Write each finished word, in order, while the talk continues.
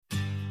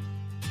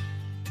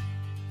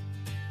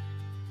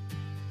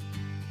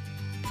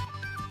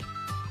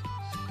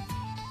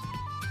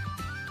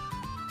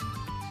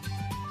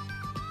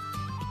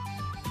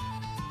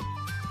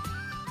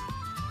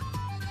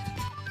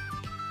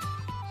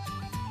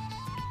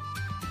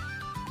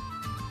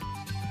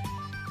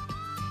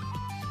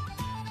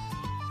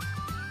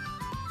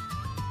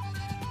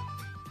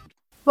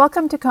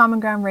Welcome to Common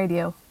Ground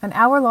Radio, an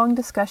hour-long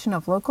discussion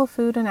of local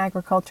food and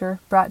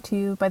agriculture brought to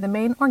you by the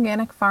Maine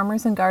Organic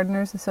Farmers and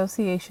Gardeners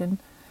Association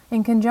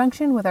in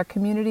conjunction with our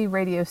community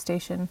radio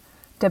station,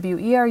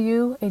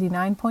 WERU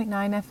 89.9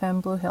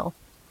 FM Blue Hill.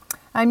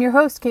 I'm your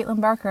host, Caitlin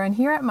Barker, and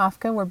here at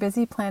MAFCA we're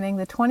busy planning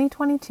the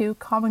 2022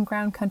 Common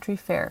Ground Country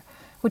Fair,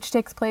 which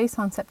takes place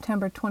on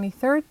September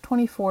 23rd,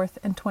 24th,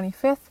 and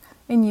 25th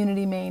in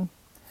Unity, Maine.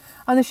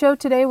 On the show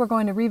today, we're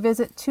going to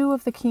revisit two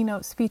of the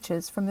keynote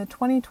speeches from the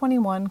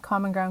 2021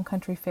 Common Ground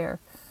Country Fair.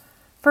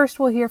 First,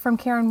 we'll hear from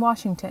Karen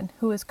Washington,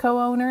 who is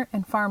co-owner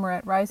and farmer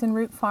at Rise and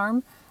Root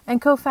Farm and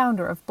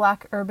co-founder of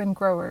Black Urban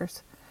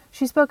Growers.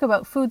 She spoke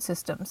about food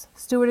systems,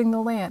 stewarding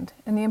the land,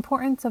 and the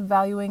importance of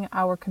valuing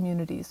our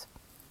communities.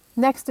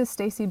 Next is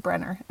Stacy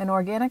Brenner, an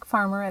organic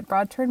farmer at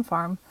Broadturn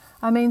Farm,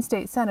 a Maine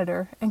state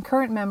senator, and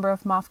current member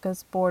of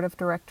MAFCA's board of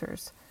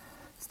directors.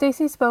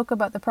 Stacy spoke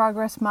about the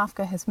progress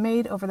MAFCA has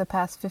made over the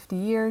past 50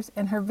 years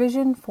and her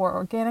vision for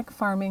organic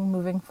farming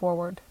moving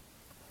forward.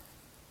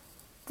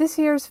 This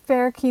year's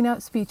fair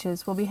keynote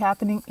speeches will be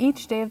happening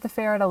each day of the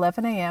fair at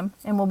 11 a.m.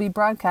 and will be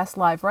broadcast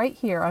live right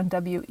here on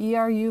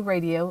WERU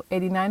Radio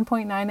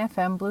 89.9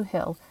 FM Blue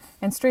Hill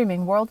and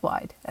streaming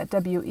worldwide at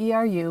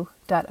weru.org.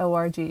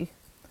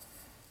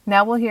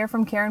 Now we'll hear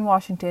from Karen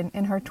Washington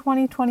in her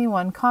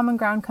 2021 Common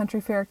Ground Country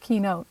Fair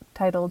keynote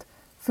titled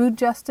Food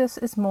Justice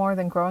is More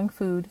Than Growing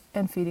Food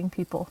and Feeding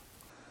People.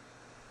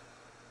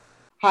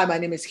 Hi, my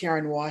name is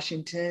Karen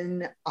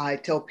Washington. I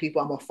tell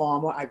people I'm a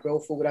farmer. I grow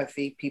food, I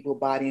feed people,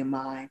 body and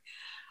mind.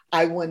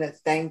 I want to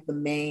thank the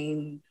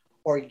Maine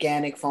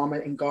Organic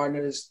Farmer and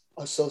Gardeners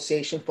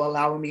Association for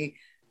allowing me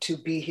to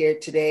be here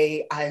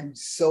today. I am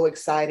so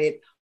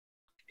excited.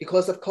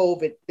 Because of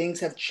COVID, things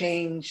have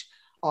changed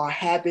our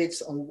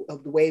habits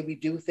of the way we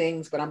do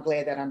things, but I'm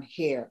glad that I'm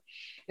here.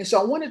 And so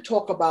I want to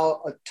talk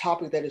about a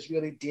topic that is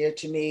really dear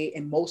to me,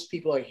 and most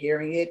people are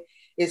hearing it,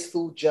 is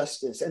food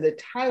justice. And the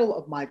title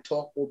of my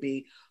talk will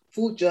be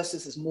Food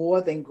Justice is More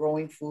Than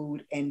Growing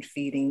Food and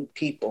Feeding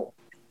People.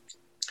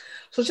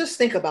 So just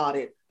think about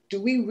it.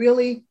 Do we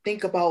really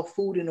think about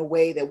food in a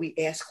way that we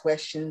ask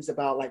questions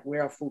about like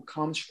where our food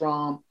comes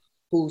from,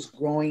 who's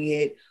growing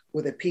it,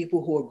 were the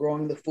people who are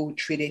growing the food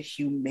treated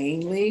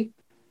humanely?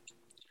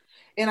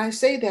 And I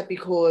say that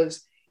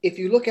because if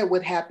you look at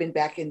what happened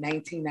back in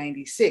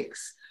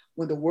 1996,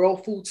 when the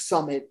World Food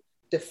Summit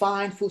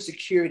defined food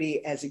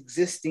security as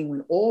existing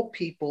when all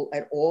people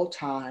at all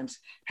times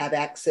have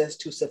access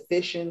to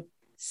sufficient,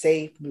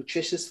 safe,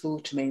 nutritious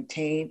food to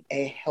maintain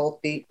a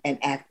healthy and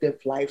active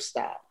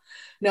lifestyle.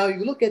 Now,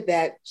 you look at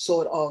that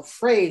sort of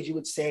phrase, you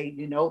would say,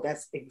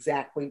 that's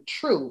exactly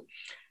true.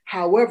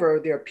 However,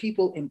 there are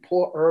people in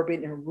poor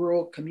urban and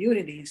rural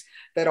communities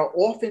that are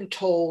often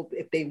told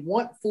if they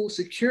want food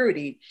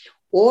security,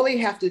 all they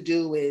have to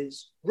do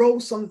is grow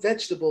some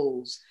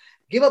vegetables,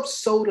 give up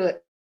soda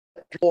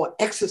or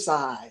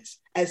exercise,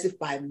 as if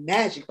by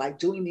magic, by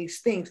doing these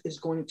things is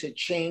going to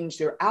change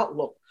their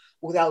outlook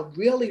without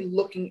really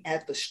looking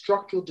at the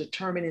structural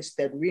determinants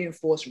that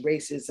reinforce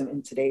racism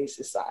in today's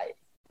society.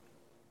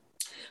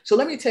 So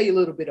let me tell you a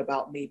little bit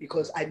about me,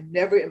 because I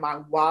never in my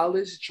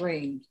wildest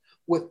dreams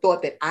would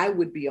thought that I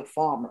would be a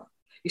farmer.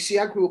 You see,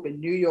 I grew up in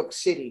New York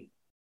City,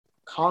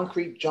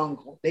 concrete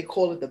jungle. They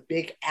call it the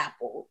Big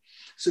Apple,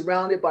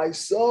 surrounded by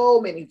so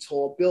many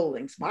tall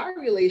buildings. My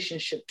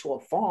relationship to a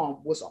farm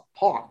was a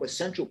park, was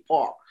Central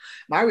Park.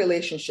 My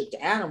relationship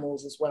to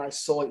animals is what I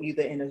saw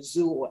either in a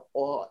zoo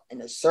or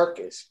in a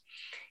circus.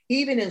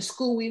 Even in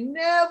school, we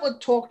never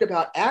talked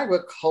about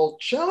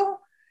agriculture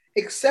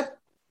except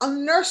a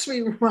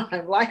nursery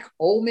rhyme like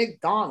Old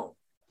MacDonald.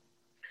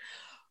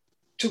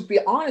 To be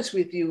honest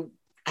with you,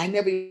 I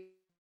never,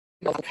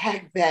 the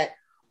fact that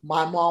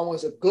my mom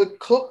was a good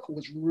cook,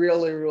 was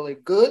really, really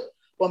good.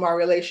 But my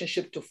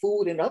relationship to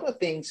food and other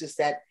things is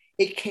that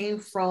it came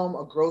from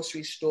a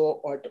grocery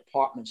store or a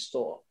department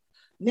store.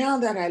 Now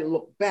that I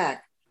look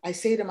back, I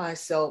say to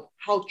myself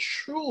how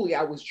truly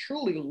I was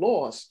truly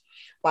lost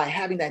by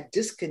having that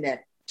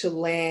disconnect to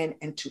land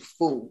and to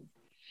food.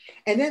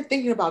 And then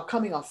thinking about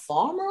becoming a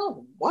farmer,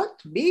 what?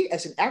 Me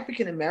as an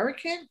African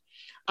American?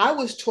 I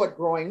was taught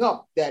growing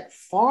up that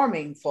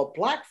farming for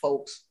Black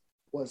folks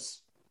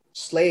was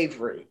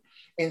slavery.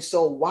 And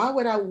so why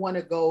would I want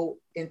to go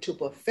into a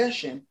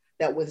profession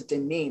that was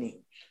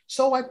demeaning?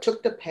 So I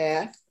took the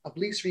path of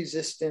least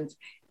resistance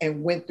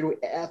and went through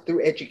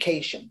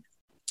education.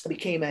 I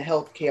became a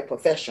healthcare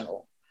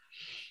professional.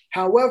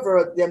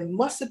 However, there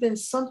must have been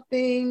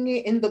something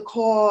in the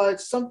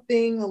cards,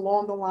 something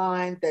along the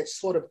line that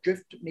sort of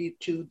drifted me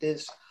to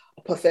this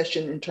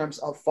profession in terms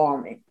of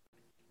farming.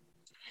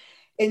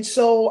 And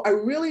so I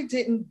really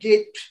didn't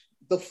get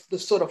the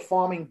sort of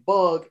farming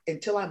bug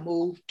until I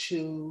moved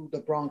to the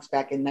Bronx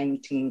back in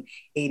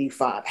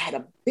 1985. I had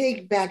a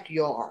big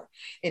backyard,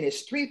 and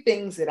there's three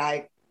things that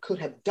I could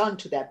have done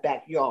to that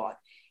backyard.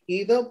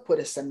 Either put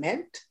a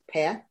cement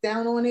path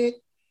down on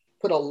it,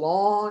 put a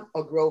lawn,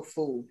 or grow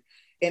food.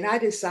 And I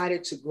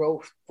decided to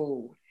grow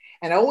food.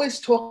 And I always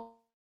talk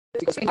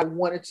because I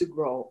wanted to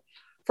grow.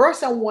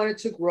 First, I wanted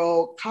to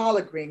grow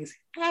collard greens.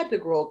 Had to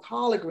grow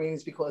collard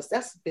greens because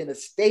that's been a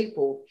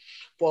staple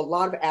for a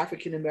lot of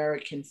African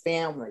American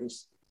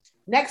families.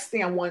 Next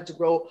thing I wanted to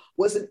grow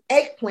was an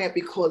eggplant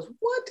because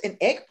what? An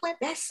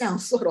eggplant? That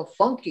sounds sort of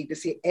funky to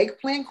see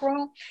eggplant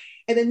grow.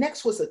 And the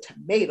next was a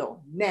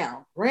tomato.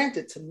 Now,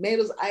 granted,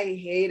 tomatoes, I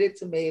hated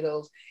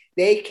tomatoes.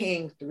 They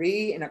came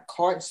 3 in a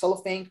carton,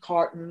 cellophane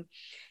carton,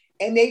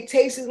 and they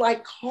tasted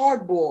like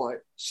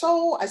cardboard.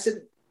 So I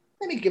said,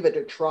 let me give it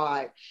a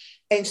try.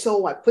 And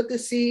so I put the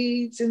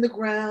seeds in the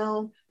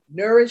ground,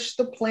 nourished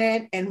the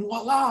plant, and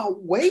voila,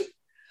 wait,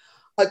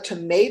 a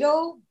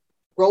tomato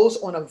grows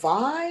on a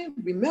vine.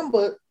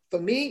 Remember,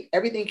 for me,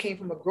 everything came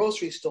from a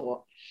grocery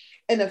store.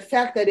 And the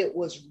fact that it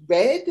was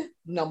red,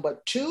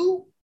 number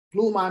 2,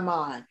 blew my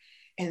mind.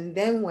 And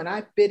then when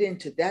I bit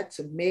into that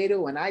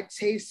tomato and I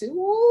tasted,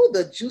 ooh,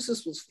 the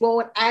juices was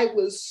flowing. I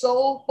was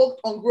so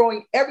hooked on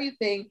growing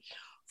everything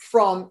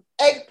from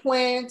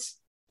eggplants,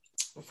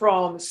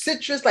 from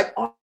citrus, like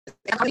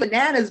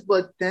bananas.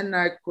 But then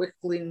I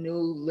quickly knew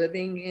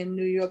living in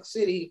New York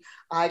City,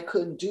 I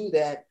couldn't do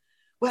that.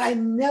 But I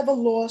never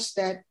lost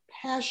that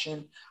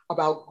passion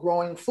about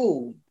growing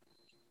food.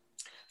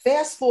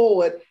 Fast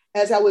forward,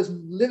 as I was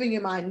living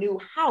in my new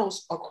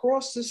house,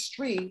 across the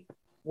street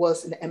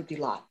was an empty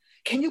lot.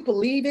 Can you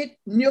believe it?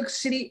 New York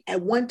City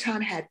at one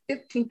time had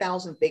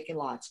 15,000 vacant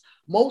lots,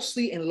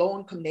 mostly in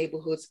low-income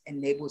neighborhoods and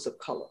neighborhoods of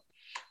color.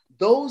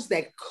 Those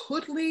that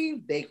could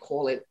leave, they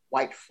call it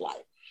white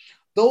flight.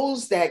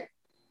 Those that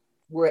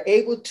were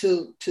able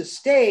to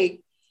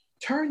stay,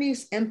 turn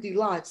these empty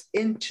lots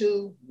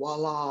into,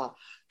 voila,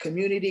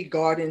 community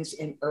gardens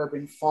and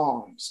urban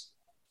farms.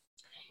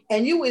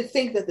 And you would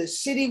think that the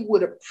city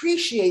would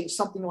appreciate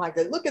something like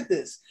that. Look at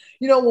this.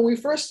 You know, when we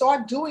first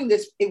started doing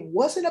this, it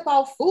wasn't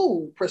about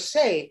food per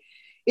se.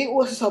 It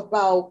was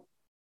about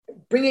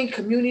bringing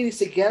communities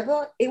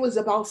together. It was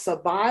about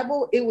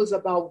survival. It was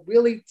about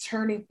really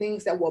turning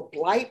things that were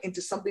blight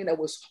into something that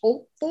was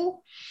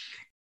hopeful.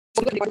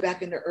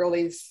 Back in the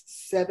early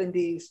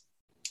 70s,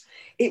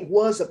 it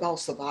was about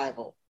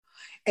survival.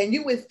 And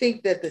you would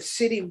think that the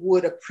city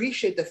would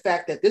appreciate the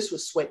fact that this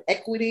was sweat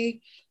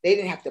equity. They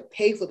didn't have to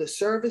pay for the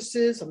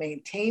services of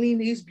maintaining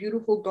these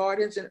beautiful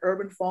gardens and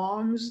urban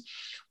farms.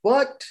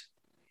 But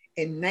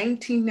in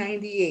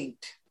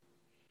 1998,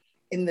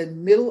 in the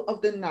middle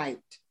of the night,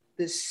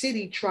 the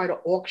city tried to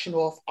auction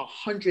off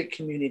 100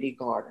 community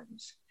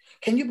gardens.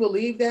 Can you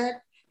believe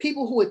that?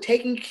 People who were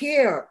taking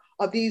care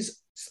of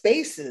these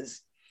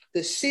spaces,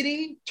 the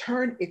city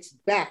turned its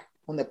back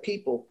on the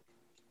people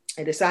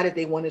and decided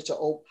they wanted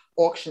to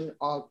auction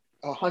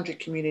 100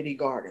 community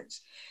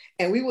gardens.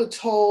 And we were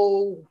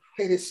told,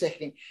 wait a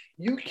second,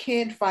 you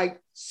can't fight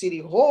City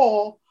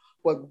Hall,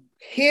 but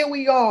here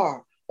we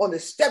are on the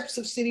steps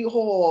of City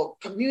Hall,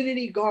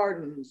 community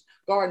gardeners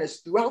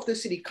throughout the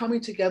city coming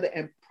together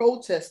and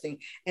protesting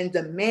and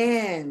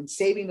demand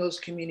saving those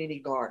community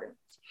gardens.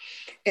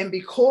 And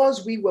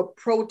because we were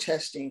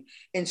protesting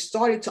and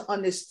started to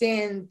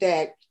understand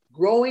that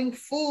growing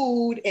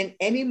food in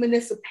any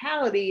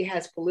municipality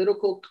has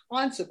political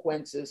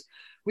consequences,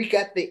 we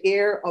got the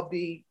ear of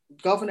the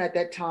governor at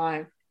that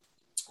time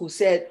who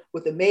said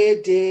what the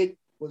mayor did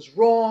was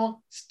wrong,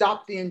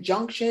 stopped the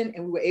injunction,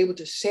 and we were able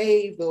to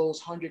save those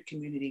 100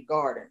 community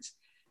gardens.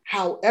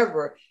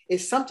 However,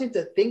 it's something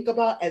to think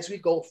about as we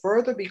go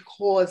further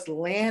because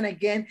land,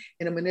 again,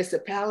 in a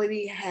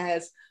municipality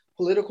has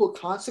political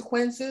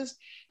consequences.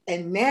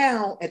 And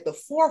now at the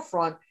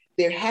forefront,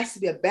 there has to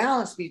be a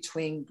balance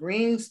between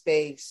green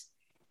space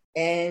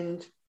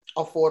and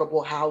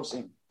affordable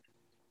housing.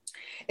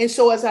 And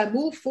so as I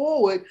moved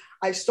forward,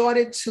 I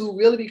started to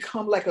really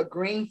become like a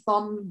green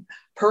thumb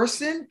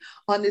person,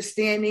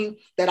 understanding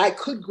that I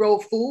could grow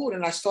food.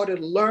 And I started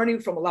learning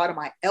from a lot of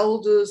my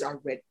elders. I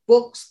read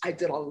books. I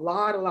did a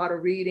lot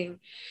of reading.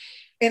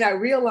 And I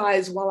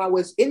realized while I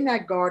was in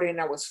that garden,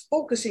 I was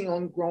focusing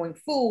on growing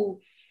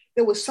food,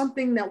 there was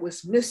something that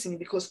was missing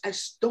because I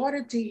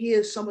started to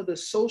hear some of the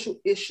social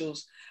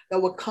issues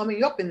that were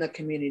coming up in the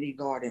community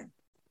garden.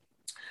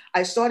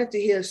 I started to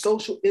hear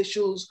social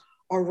issues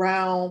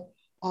around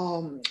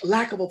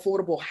lack of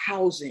affordable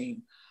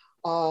housing,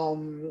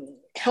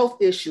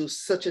 health issues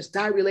such as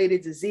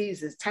diet-related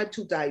diseases, type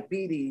 2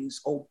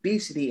 diabetes,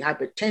 obesity,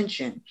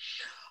 hypertension,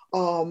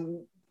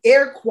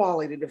 air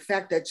quality, the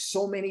fact that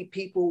so many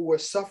people were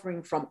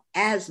suffering from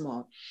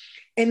asthma,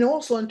 and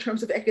also in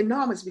terms of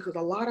economics, because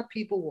a lot of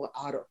people were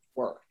out of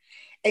work.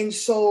 And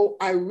so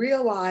I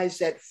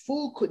realized that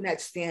food could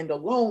not stand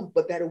alone,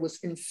 but that it was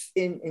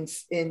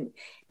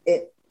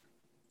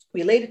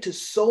related to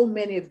so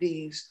many of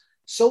these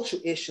social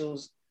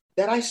issues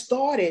that I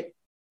started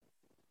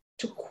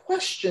to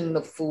question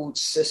the food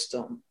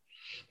system.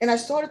 And I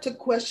started to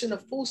question the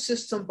food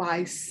system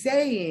by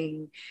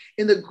saying,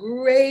 in the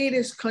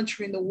greatest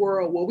country in the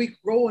world where we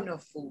grow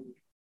enough food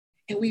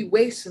and we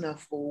waste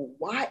enough food,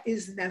 why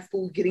isn't that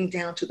food getting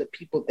down to the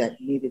people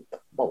that need it the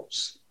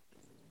most?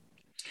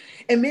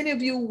 And many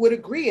of you would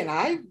agree, and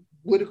I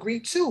would agree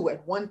too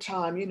at one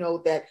time,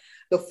 that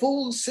the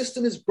food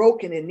system is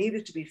broken and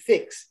needed to be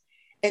fixed.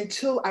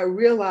 until I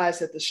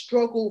realized that the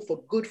struggle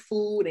for good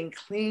food and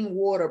clean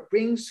water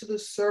brings to the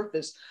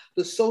surface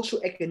the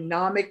social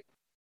economic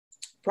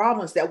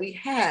problems that we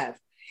have.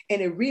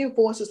 And it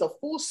reinforces a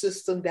food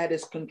system that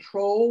is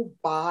controlled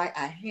by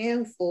a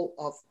handful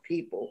of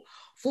people.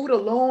 Food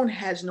alone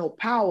has no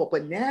power,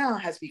 but now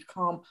has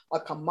become a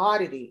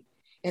commodity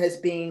and is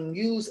being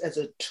used as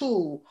a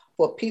tool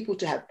for people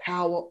to have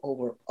power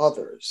over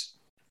others.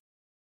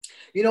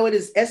 You know, it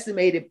is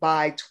estimated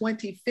by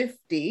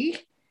 2050,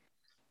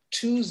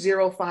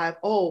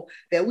 2050,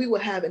 that we will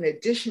have an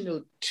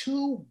additional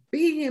 2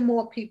 billion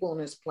more people on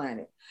this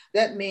planet.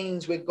 That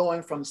means we're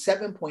going from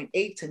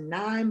 7.8 to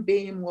 9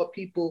 billion more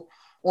people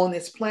on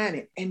this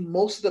planet. And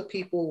most of the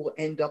people will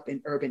end up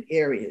in urban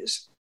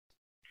areas.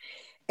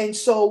 And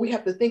so we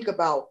have to think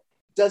about,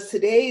 does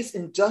today's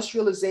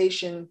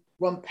industrialization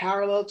run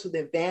parallel to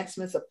the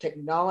advancements of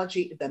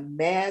technology in the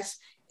mass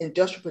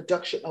industrial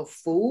production of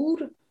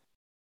food?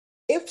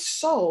 If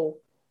so,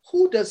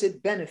 who does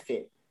it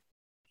benefit?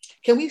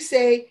 Can we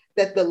say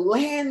that the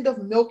land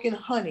of milk and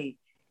honey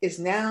is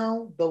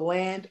now the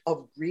land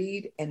of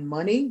greed and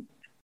money?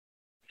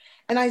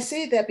 And I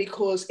say that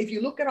because if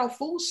you look at our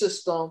food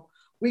system,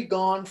 we've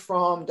gone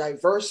from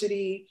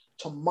diversity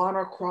to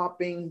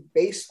monocropping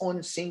based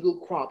on single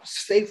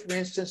crops, say for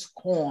instance,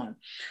 corn.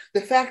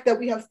 The fact that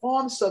we have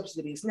farm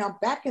subsidies. Now,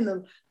 back in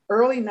the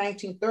early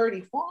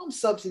 1930s, farm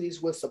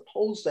subsidies were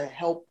supposed to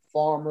help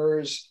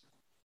farmers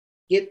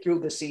get through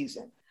the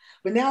season.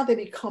 But now they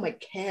become a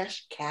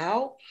cash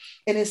cow.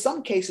 And in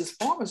some cases,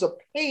 farmers are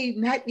paid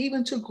not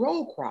even to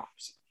grow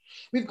crops.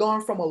 We've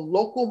gone from a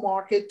local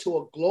market to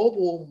a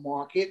global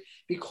market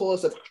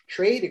because of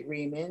trade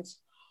agreements.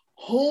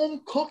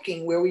 Home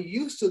cooking, where we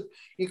used to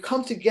you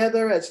come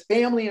together as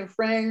family and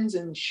friends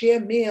and share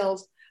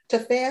meals, to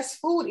fast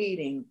food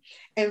eating,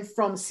 and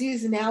from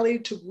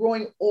seasonality to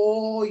growing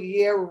all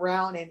year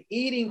round and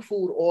eating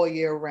food all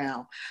year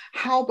round.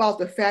 How about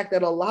the fact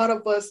that a lot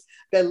of us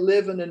that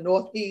live in the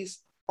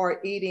Northeast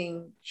are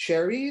eating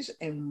cherries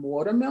and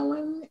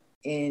watermelon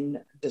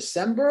in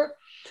December?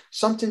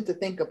 Something to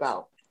think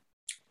about.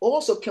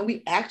 Also, can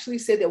we actually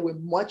say that we're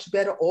much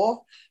better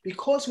off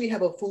because we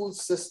have a food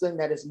system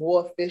that is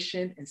more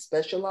efficient and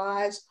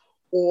specialized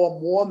or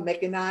more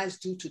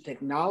mechanized due to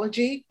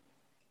technology?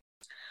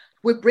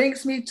 Which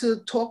brings me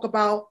to talk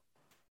about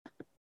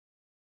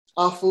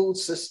our food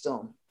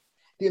system.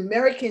 The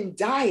American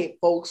diet,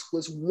 folks,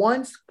 was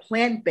once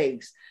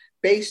plant-based,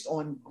 based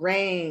on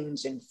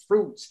grains and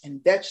fruits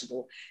and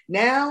vegetables.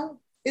 Now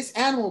it's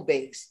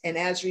animal-based, and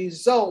as a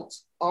result,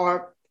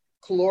 our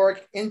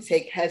caloric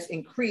intake has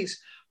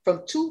increased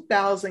from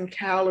 2,000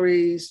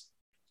 calories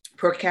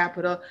per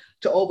capita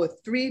to over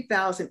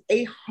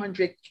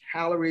 3,800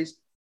 calories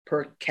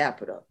per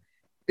capita.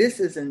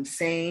 This is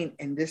insane,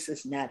 and this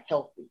is not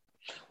healthy.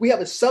 We have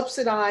a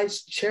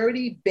subsidized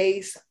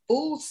charity-based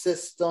food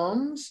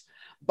systems.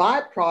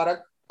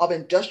 Byproduct of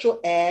industrial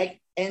ag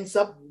ends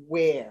up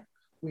where?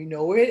 We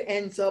know where it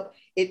ends up.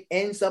 It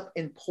ends up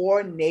in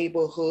poor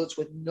neighborhoods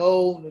with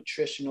no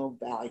nutritional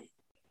value.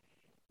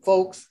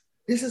 Folks,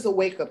 this is a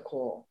wake-up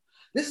call.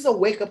 This is a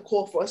wake-up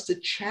call for us to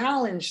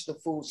challenge the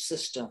food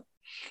system.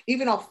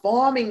 Even our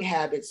farming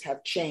habits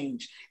have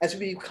changed as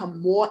we become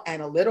more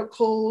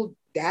analytical,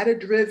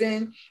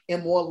 data-driven,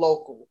 and more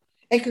local.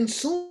 And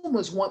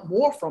consumers want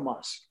more from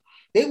us.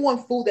 They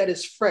want food that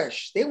is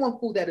fresh. They want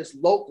food that is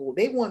local.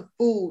 They want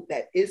food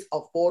that is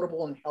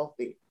affordable and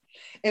healthy.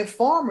 And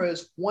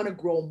farmers want to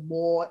grow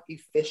more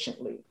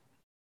efficiently.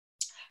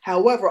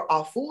 However,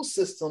 our food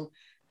system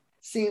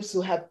seems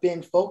to have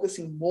been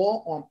focusing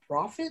more on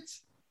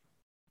profits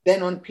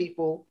than on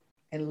people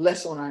and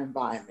less on our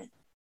environment.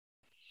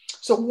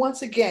 So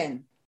once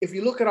again, if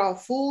you look at our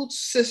food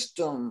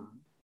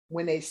system,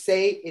 when they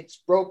say it's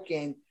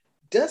broken,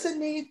 does it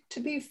need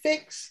to be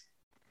fixed?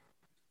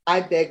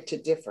 I beg to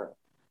differ.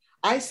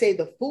 I say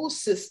the food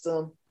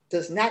system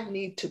does not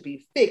need to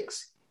be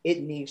fixed.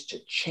 It needs to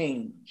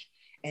change.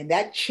 And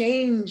that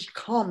change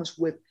comes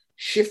with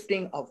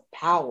shifting of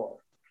power.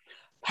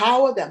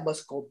 Power that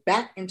must go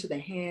back into the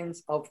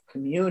hands of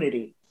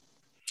community.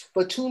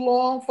 For too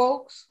long,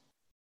 folks,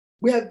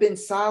 we have been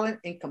silent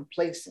and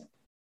complacent.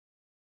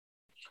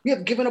 We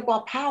have given up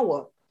our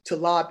power to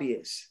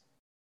lobbyists,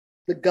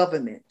 the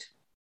government,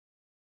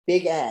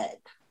 big ag.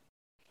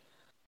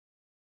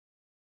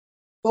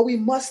 But we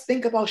must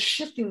think about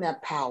shifting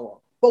that power.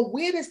 But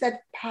where does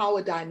that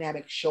power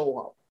dynamic show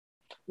up?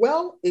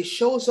 Well, it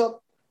shows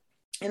up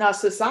in our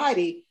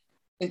society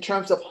in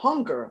terms of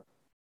hunger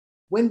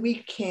when we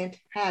can't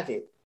have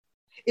it.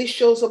 It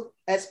shows up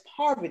as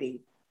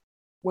poverty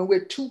when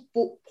we're too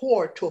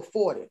poor to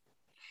afford it.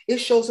 It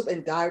shows up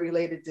in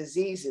diet-related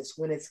diseases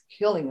when it's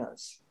killing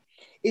us.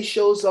 It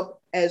shows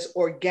up as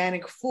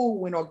organic food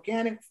when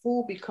organic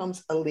food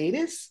becomes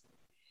elitist.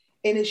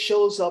 And it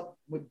shows up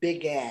with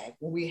big ag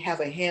when we have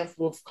a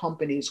handful of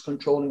companies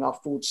controlling our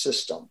food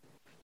system.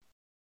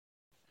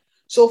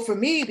 So for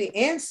me, the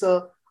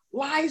answer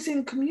lies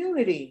in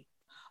community,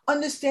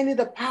 understanding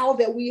the power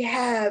that we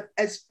have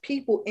as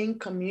people in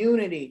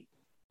community.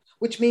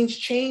 which means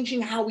changing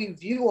how we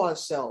view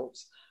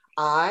ourselves.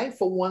 I,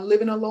 for one,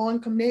 live in a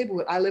low-income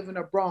neighborhood. I live in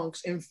the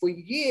Bronx. And for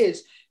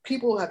years,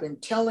 people have been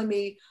telling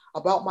me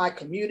about my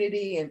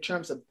community in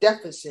terms of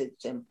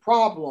deficits and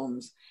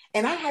problems.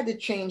 And I had to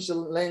change the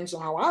lens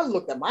on how I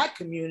looked at my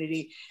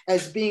community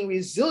as being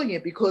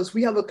resilient, because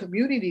we have a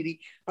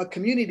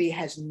community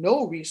has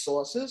no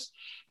resources.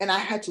 And I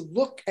had to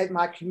look at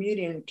my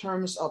community in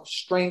terms of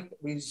strength,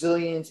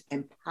 resilience,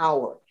 and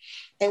power.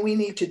 And we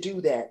need to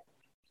do that.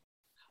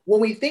 When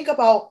we think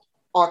about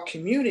our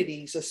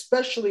communities,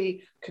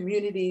 especially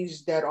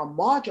communities that are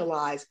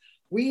marginalized,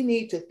 we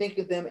need to think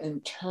of them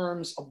in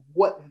terms of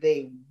what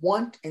they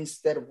want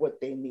instead of what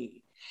they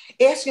need.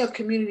 Asking a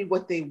community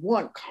what they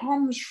want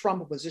comes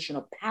from a position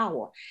of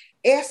power.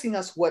 Asking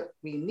us what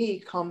we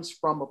need comes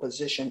from a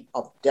position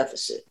of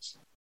deficits.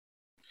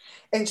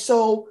 And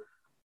so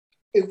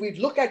if we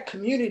look at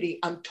community,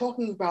 I'm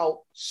talking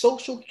about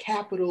social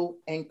capital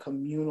and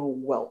communal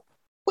wealth.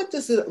 What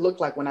does it look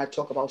like when I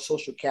talk about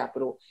social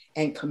capital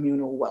and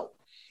communal wealth?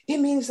 It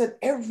means that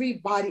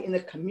everybody in the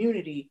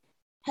community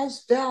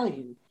has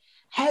value,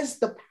 has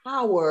the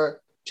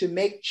power to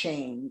make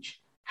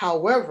change.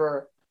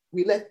 However,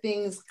 we let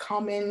things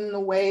come in the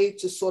way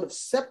to sort of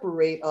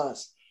separate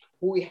us.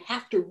 We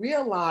have to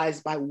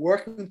realize by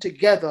working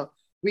together,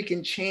 we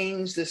can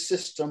change the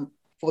system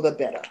for the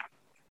better.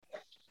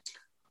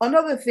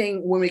 Another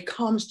thing, when it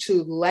comes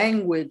to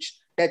language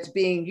that's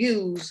being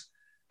used,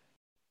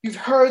 you've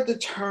heard the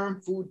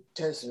term food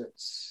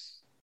deserts.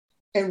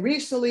 And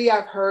recently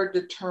I've heard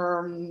the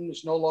term,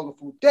 it's no longer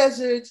food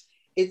deserts,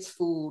 it's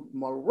food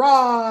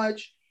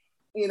mirage.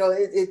 You know,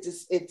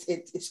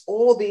 it's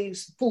all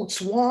these food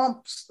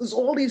swamps, there's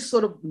all these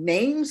sort of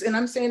names. And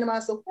I'm saying to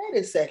myself,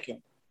 wait a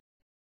second,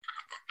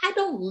 I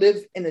don't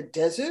live in a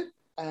desert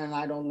and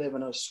I don't live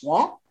in a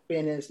swamp,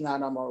 and it's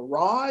not a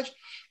mirage.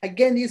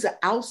 Again, these are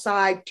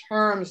outside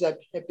terms that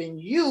have been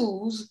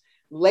used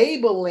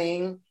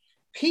labeling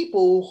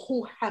people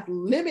who have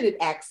limited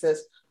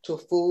access to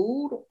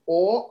food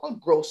or a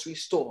grocery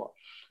store.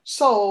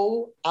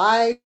 So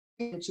I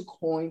to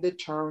coin the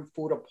term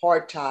food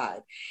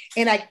apartheid.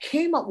 And I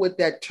came up with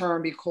that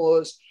term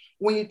because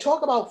when you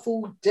talk about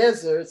food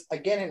deserts,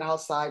 again, an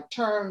outside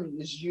term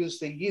is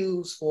usually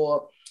used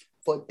for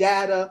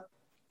data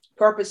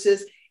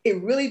purposes.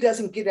 It really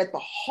doesn't get at the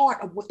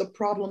heart of what the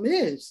problem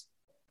is.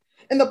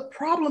 And the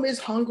problem is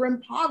hunger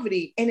and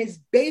poverty. And it's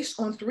based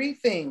on three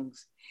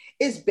things.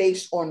 It's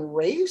based on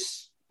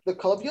race, the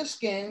color of your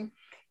skin.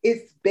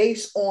 It's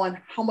based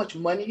on how much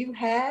money you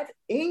have,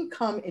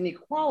 income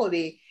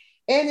inequality,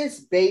 and it's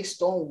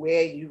based on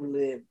where you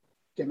live,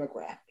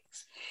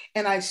 demographics.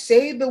 And I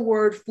say the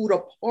word food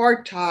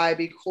apartheid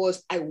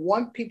because I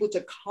want people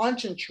to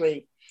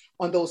concentrate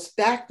on those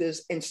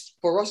factors and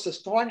for us to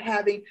start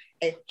having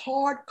a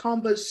hard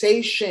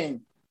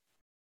conversation.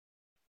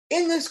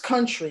 In this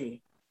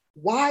country,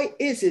 why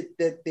is it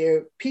that there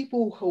are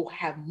people who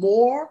have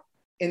more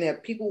and there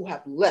are people who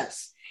have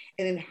less?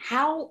 And in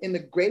how, in the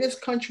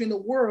greatest country in the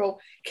world,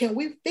 can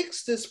we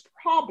fix this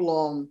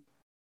problem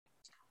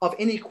of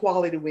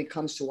inequality when it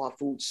comes to our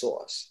food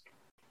source?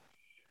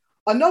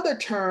 Another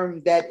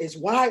term that is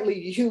widely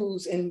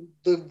used and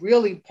the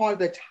really part of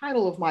the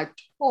title of my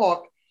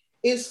talk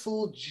is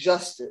food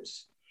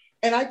justice.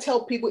 And I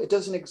tell people it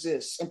doesn't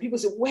exist. And people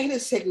say, wait a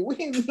second, what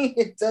do you mean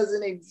it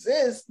doesn't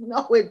exist?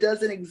 No, it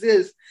doesn't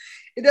exist.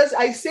 It does.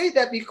 I say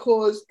that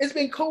because it's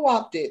been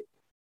co-opted.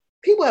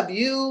 People have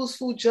used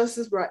food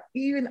justice without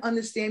even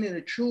understanding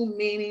the true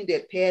meaning.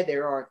 They pair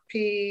their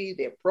RFP,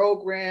 their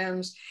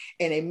programs,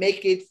 and they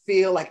make it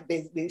feel like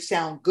they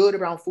sound good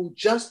around food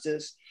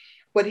justice.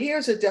 But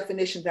here's a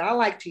definition that I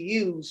like to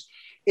use.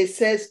 It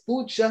says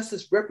food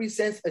justice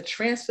represents a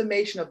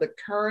transformation of the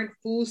current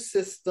food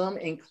system,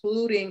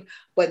 including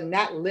but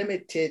not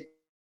limited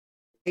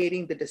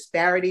to the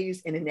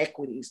disparities and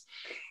inequities.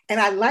 And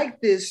I like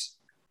this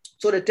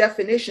sort of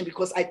definition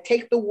because I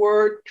take the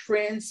word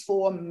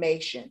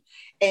transformation.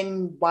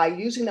 And by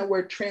using the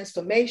word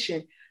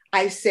transformation,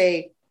 I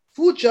say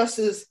food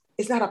justice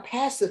is not a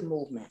passive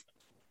movement.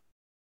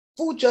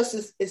 Food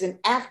justice is an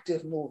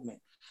active movement.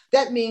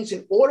 That means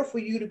in order for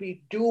you to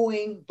be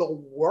doing the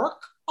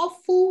work of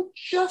food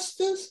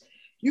justice,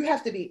 you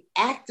have to be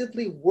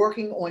actively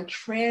working on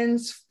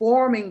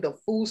transforming the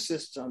food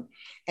system.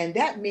 And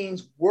that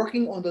means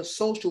working on the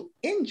social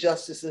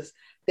injustices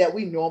that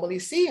we normally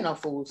see in our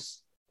food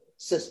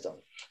system.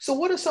 So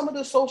what are some of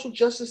the social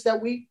justice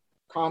that we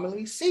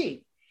commonly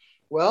see?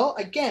 Well,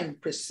 again,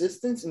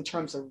 persistence in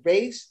terms of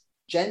race,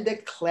 gender,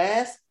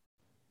 class,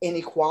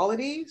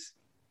 inequalities,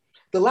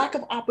 the lack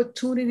of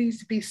opportunities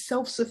to be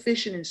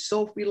self-sufficient and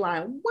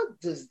self-reliant. What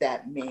does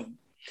that mean?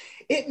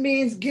 It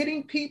means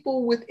getting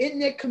people within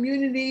their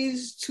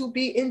communities to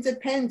be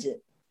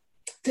independent,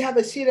 to have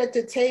a seat at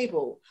the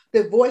table,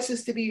 their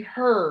voices to be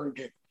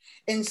heard,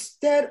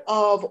 instead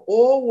of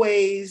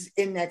always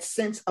in that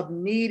sense of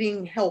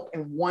needing help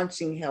and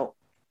wanting help.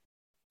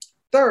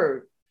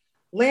 Third,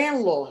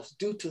 land loss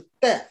due to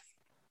theft,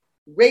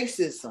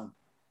 racism,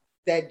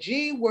 that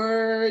G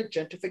word,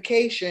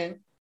 gentrification,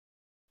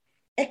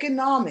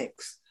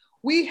 economics.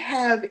 We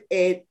have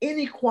an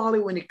inequality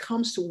when it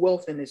comes to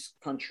wealth in this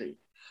country.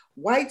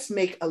 Whites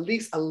make at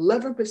least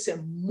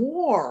 11%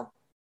 more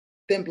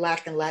than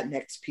Black and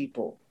Latinx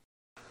people.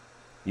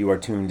 You are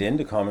tuned in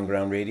to Common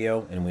Ground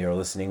Radio, and we are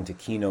listening to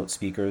keynote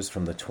speakers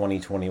from the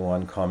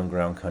 2021 Common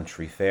Ground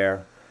Country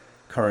Fair.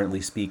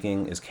 Currently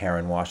speaking is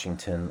Karen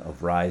Washington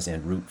of Rise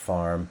and Root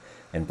Farm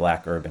and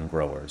Black Urban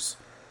Growers.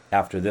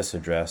 After this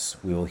address,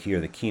 we will hear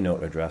the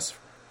keynote address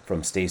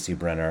from Stacy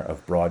Brenner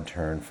of Broad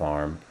Turn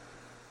Farm.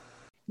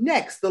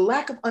 Next, the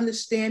lack of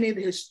understanding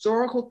the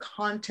historical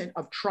content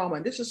of trauma.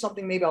 And this is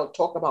something maybe I'll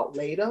talk about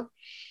later.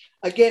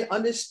 Again,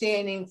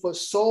 understanding for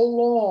so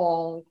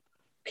long,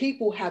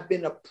 people have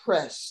been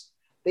oppressed.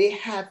 They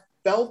have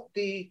felt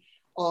the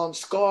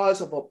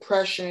scars of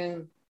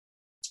oppression,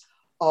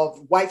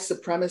 of white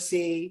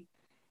supremacy.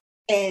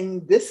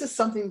 And this is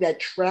something that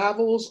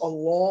travels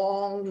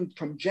along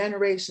from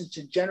generation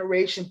to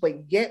generation,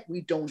 but yet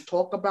we don't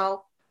talk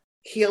about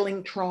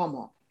healing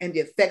trauma and the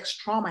effects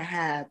trauma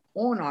have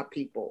on our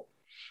people.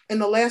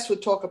 And the last we'll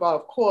talk about,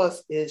 of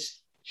course, is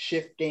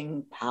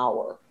shifting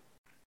power.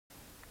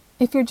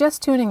 If you're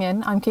just tuning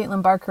in, I'm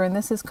Caitlin Barker, and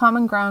this is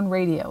Common Ground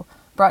Radio,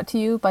 brought to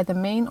you by the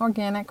Maine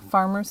Organic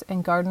Farmers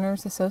and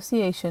Gardeners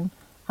Association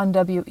on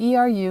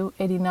WERU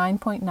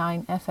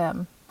 89.9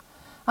 FM.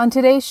 On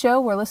today's show,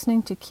 we're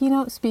listening to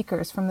keynote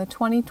speakers from the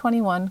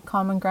 2021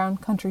 Common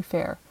Ground Country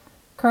Fair.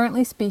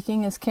 Currently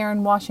speaking is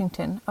Karen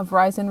Washington of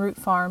Rise and Root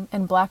Farm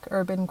and Black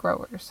Urban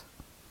Growers.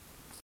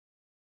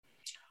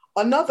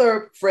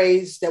 Another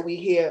phrase that we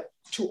hear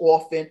too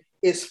often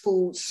is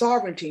food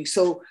sovereignty.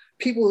 So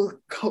people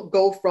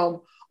go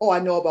from, oh, I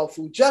know about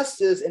food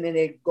justice, and then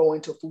they go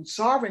into food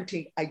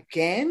sovereignty.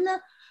 Again,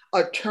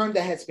 a term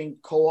that has been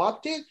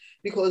co-opted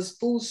because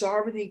food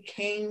sovereignty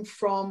came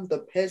from the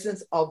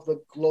peasants of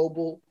the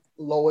global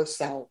lower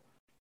South.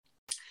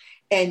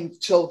 And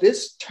so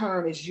this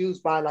term is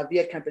used by La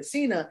Via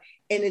Campesina,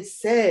 and it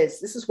says,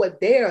 this is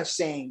what they are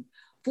saying,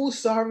 food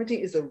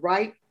sovereignty is the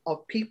right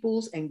of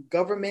peoples and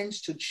governments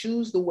to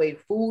choose the way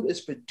food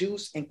is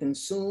produced and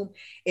consumed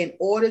in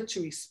order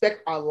to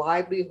respect our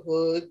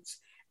livelihoods,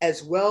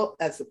 as well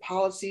as the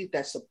policies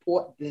that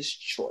support this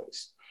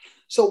choice.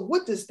 So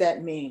what does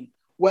that mean?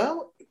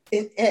 Well,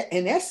 in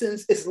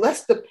essence, it's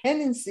less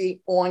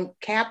dependency on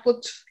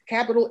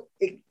capital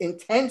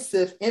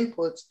intensive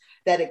inputs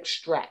that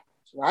extract,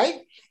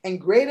 right?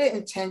 And greater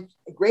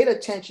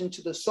attention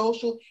to the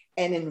social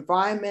and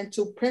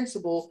environmental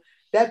principle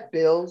that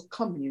builds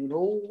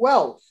communal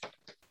wealth.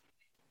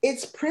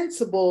 Its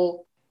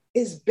principle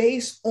is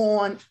based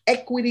on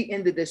equity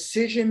in the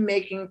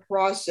decision-making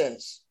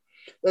process,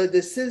 the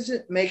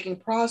decision-making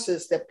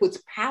process that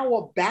puts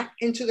power back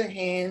into the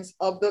hands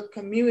of the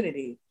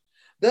community,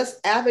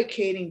 thus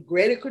advocating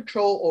greater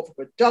control over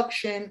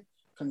production,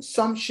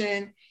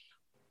 consumption,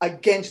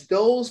 against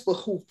those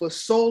who for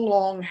so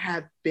long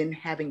have been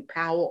having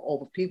power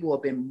over people who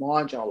have been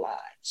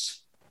marginalized.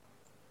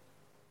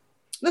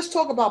 Let's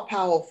talk about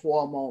power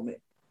for a moment,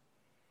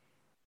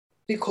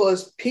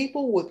 because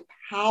people with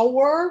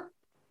power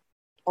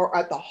are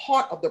at the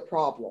heart of the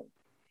problem.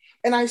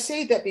 And I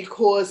say that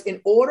because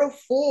in order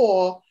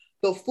for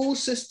the food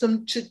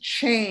system to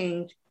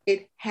change,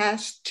 it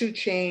has to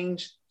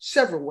change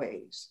several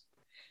ways.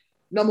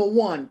 Number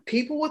one,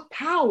 people with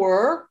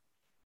power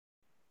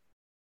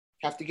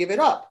have to give it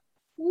up.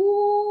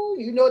 Ooh,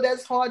 you know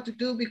that's hard to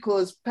do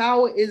because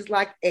power is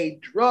like a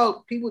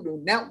drug. People do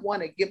not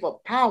want to give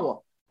up power.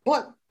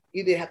 But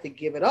either have to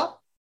give it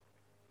up,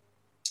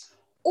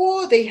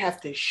 or they have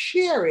to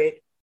share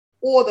it,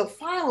 or the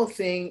final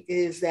thing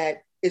is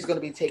that it's going to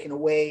be taken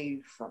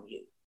away from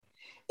you.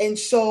 And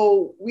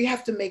so we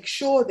have to make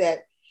sure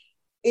that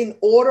in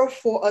order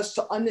for us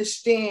to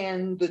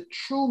understand the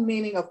true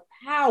meaning of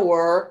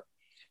power,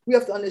 we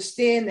have to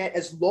understand that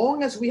as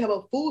long as we have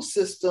a food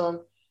system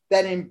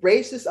that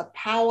embraces a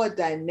power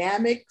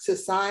dynamic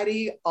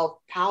society of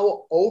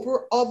power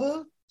over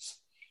others,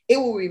 it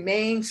will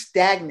remain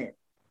stagnant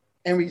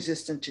and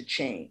resistant to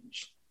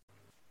change.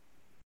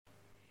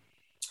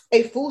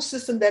 A food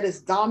system that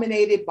is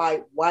dominated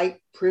by white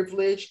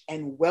privilege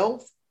and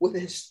wealth with a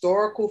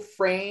historical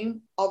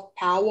frame of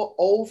power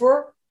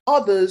over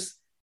others,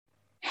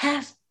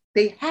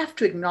 they have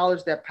to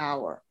acknowledge their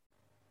power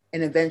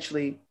and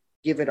eventually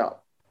give it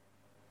up.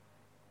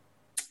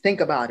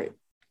 Think about it,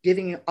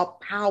 giving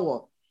up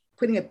power,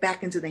 putting it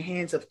back into the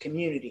hands of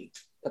community,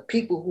 the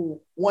people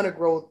who want to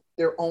grow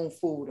their own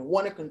food and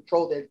want to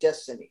control their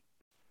destiny.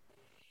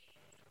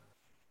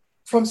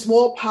 From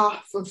small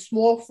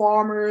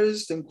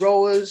farmers and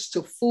growers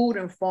to food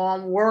and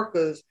farm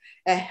workers,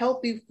 a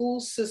healthy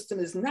food system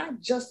is not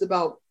just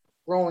about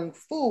growing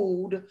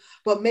food,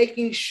 but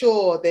making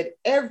sure that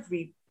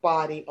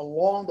everybody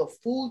along the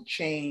food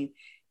chain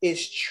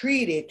is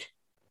treated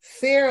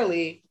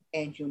fairly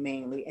and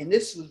humanely. And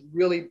this was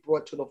really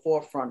brought to the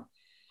forefront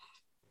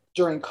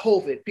during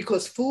COVID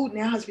because food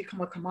now has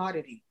become a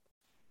commodity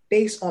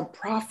based on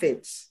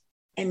profits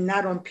and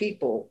not on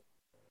people.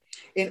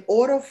 In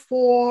order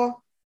for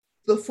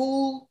the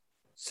food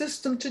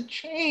system to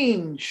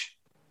change,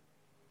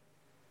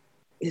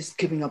 is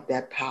giving up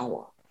that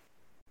power.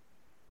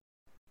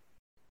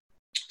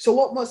 So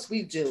what must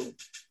we do?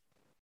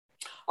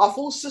 Our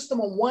food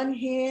system on one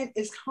hand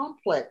is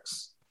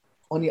complex.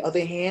 On the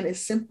other hand,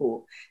 it's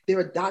simple. There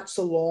are dots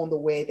along the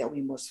way that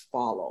we must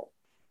follow.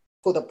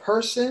 For the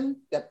person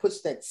that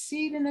puts that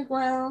seed in the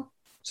ground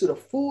to the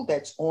food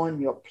that's on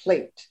your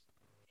plate.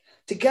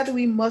 Together,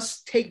 we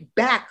must take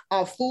back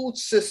our food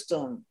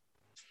system.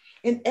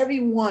 And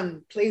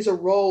everyone plays a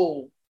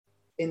role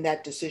in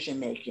that decision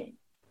making.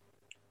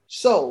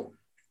 So,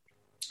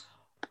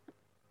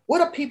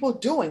 what are people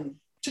doing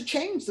to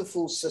change the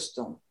food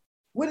system?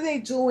 What are they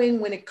doing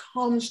when it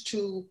comes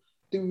to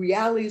the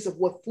realities of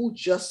what food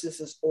justice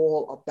is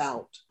all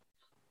about?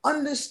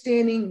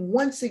 Understanding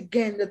once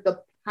again that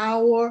the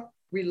power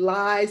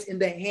relies in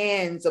the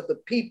hands of the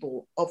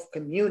people of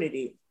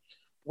community.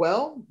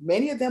 Well,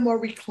 many of them are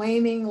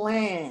reclaiming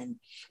land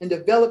and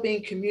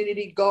developing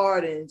community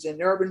gardens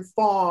and urban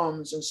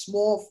farms and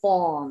small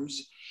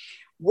farms,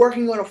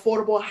 working on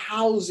affordable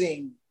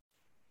housing,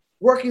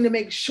 working to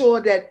make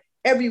sure that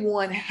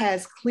everyone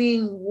has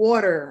clean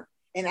water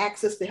and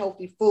access to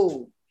healthy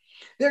food.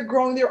 They're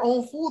growing their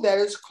own food that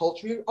is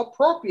culturally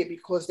appropriate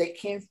because they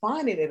can't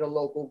find it at a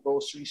local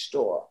grocery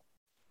store.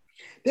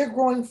 They're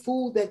growing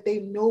food that they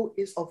know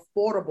is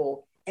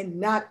affordable and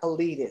not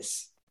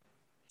elitist.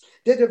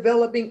 They're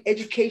developing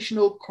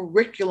educational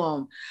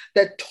curriculum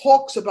that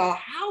talks about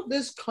how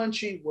this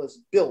country was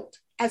built.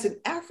 As an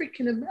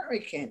African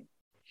American,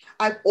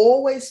 I've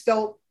always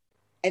felt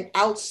an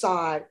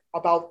outside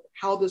about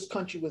how this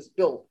country was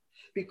built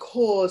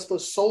because for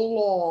so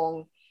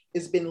long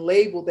it's been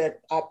labeled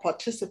that our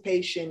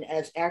participation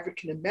as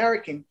African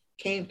American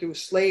came through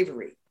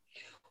slavery.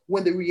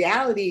 When the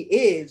reality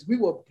is we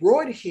were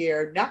brought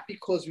here not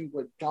because we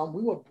were dumb,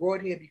 we were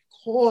brought here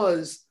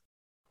because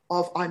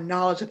of our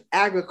knowledge of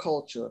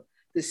agriculture,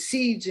 the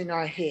seeds in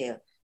our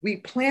hair. We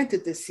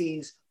planted the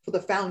seeds for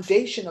the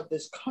foundation of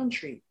this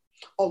country,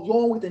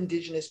 along with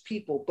indigenous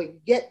people, but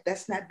yet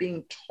that's not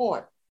being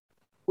taught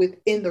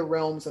within the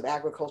realms of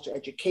agriculture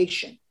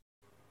education.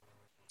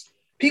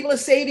 People are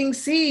saving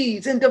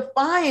seeds in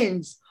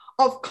defiance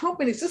of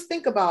companies. Just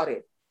think about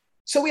it.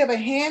 So we have a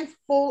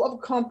handful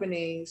of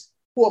companies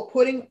who are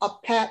putting a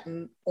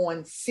patent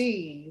on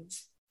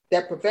seeds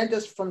that prevent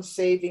us from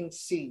saving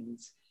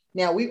seeds.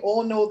 Now, we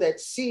all know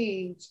that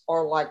seeds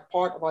are like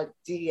part of our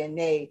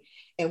DNA,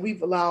 and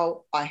we've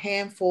allowed a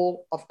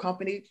handful of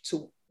companies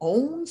to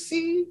own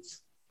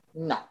seeds?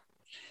 No.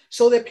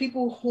 So there are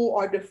people who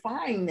are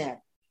defying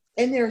that,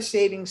 and they're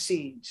saving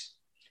seeds.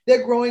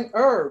 They're growing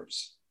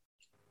herbs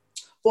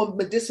for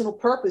medicinal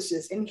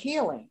purposes and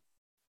healing.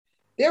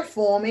 They're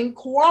forming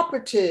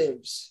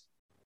cooperatives,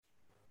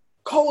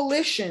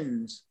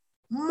 coalitions,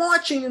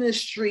 marching in the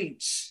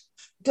streets,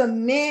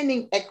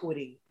 demanding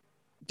equity,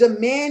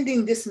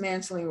 demanding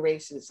dismantling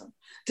racism,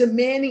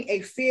 demanding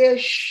a fair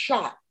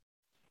shot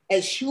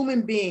as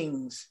human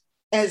beings,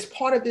 as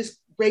part of this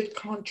great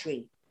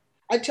country.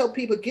 I tell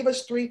people, give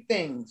us three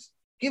things.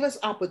 Give us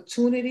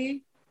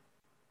opportunity,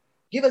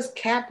 give us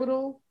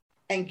capital,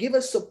 and give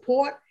us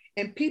support,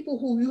 and people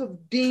who you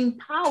have deemed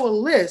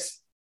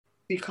powerless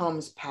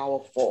becomes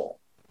powerful.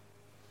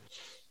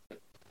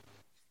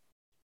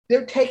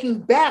 They're taking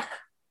back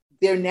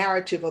their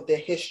narrative of their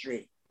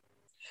history.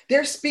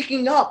 They're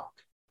speaking up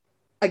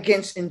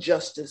against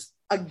injustice.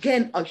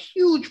 Again, a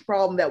huge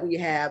problem that we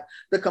have,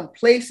 the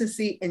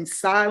complacency and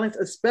silence,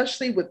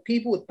 especially with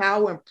people with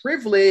power and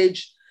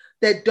privilege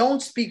that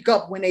don't speak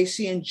up when they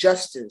see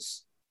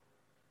injustice.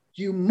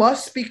 You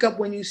must speak up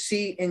when you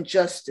see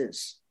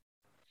injustice.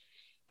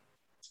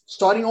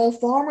 Starting on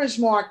farmers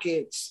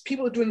markets,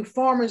 people are doing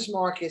farmers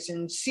markets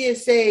and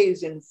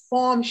CSAs and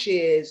farm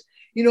shares.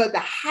 You know, at the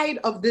height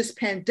of this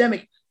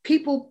pandemic,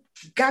 people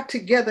got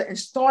together and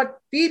started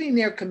feeding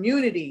their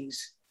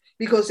communities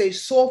because they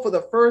saw for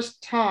the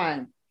first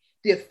time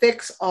the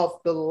effects of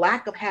the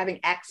lack of having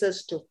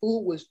access to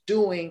food was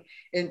doing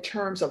in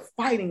terms of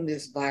fighting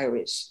this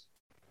virus.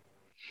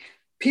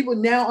 People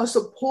now are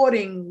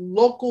supporting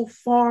local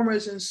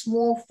farmers and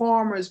small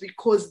farmers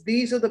because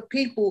these are the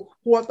people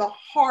who are at the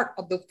heart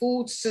of the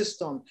food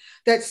system.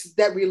 That's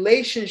that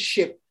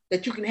relationship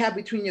that you can have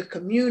between your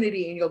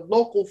community and your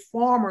local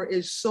farmer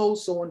is so,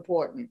 so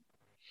important.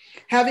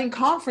 Having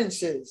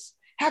conferences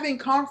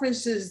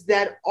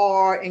that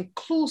are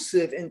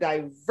inclusive and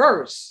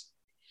diverse.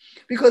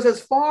 Because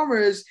as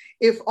farmers,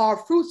 if our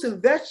fruits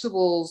and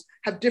vegetables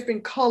have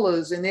different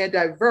colors and they're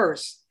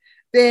diverse,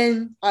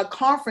 then our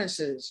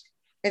conferences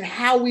and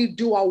how we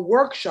do our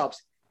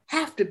workshops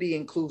have to be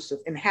inclusive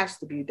and has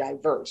to be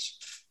diverse.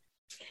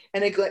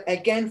 And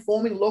again,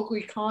 forming local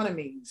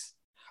economies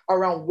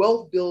around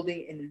wealth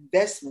building and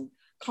investment,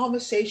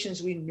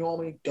 conversations we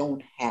normally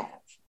don't have.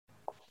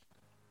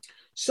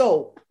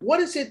 So what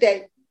is it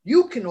that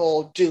you can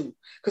all do?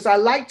 Because I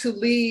like to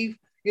leave,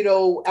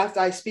 after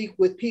I speak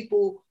with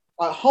people,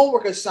 a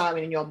homework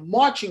assignment and your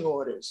marching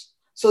orders.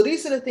 So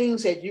these are the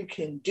things that you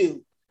can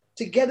do.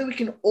 Together, we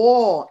can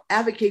all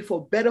advocate for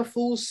a better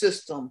food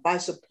system by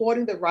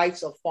supporting the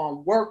rights of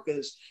farm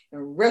workers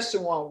and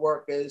restaurant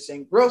workers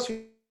and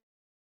grocery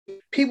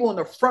people on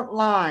the front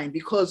line,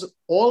 because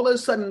all of a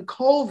sudden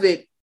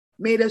COVID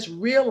made us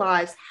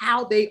realize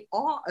how they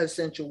are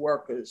essential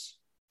workers.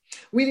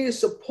 We need to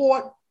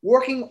support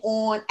working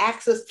on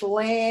access to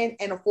land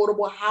and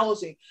affordable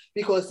housing,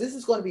 because this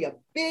is going to be a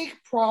big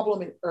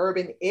problem in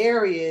urban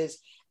areas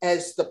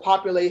as the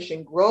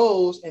population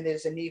grows and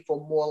there's a need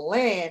for more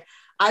land.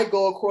 I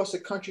go across the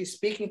country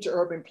speaking to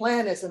urban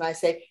planners and I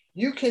say,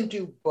 you can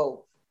do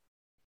both.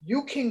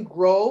 You can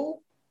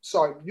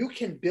you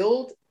can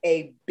build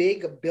a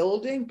big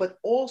building, but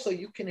also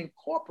you can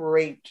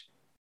incorporate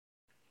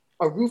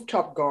a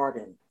rooftop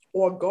garden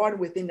or a garden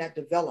within that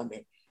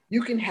development.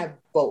 You can have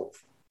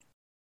both.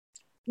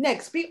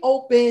 Next, be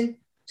open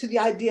to the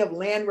idea of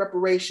land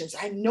reparations.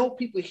 I know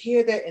people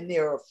hear that and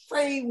they're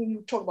afraid when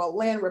you talk about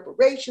land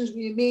reparations. What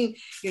do you mean?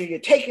 You're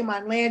taking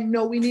my land?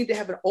 No, we need to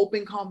have an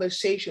open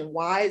conversation.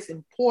 Why it's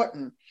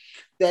important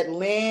that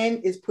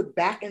land is put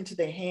back into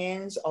the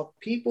hands of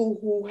people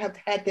who have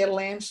had their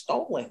land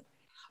stolen,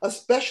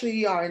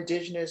 especially our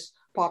indigenous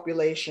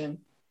population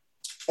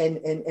and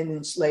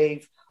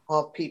enslaved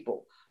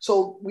people.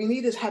 So we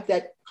need to have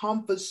that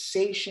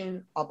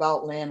conversation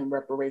about land and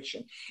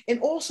reparation,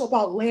 and also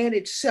about land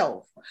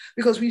itself,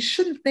 because we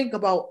shouldn't think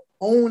about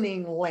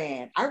owning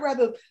land. I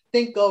rather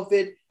think of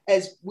it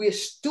as we're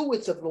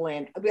stewards of the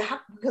land. I mean,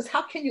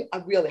 how can you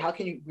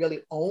really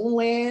own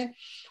land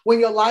when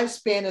your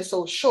lifespan is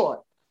so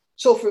short?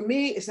 So for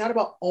me, it's not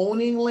about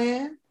owning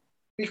land,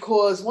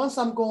 because once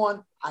I'm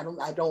gone, I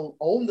don't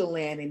own the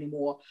land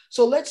anymore.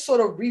 So let's sort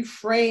of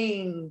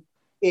reframe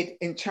it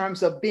in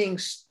terms of being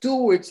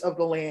stewards of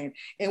the land.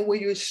 And when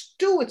you're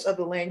stewards of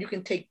the land, you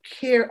can take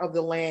care of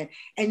the land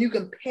and you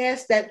can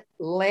pass that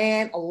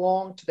land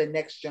along to the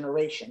next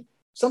generation.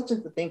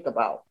 Something to think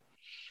about.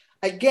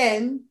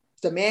 Again,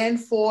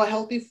 demand for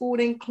healthy food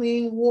and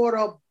clean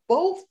water,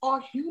 both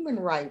are human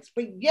rights,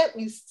 but yet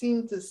we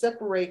seem to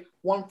separate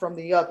one from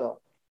the other.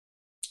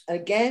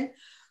 Again,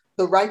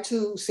 the right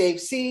to save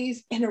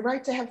seas and the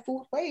right to have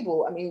food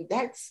label. I mean,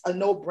 that's a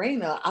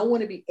no-brainer. I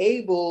want to be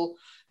able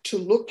to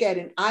look at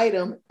an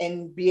item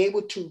and be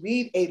able to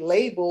read a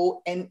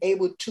label and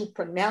able to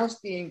pronounce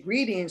the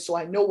ingredients so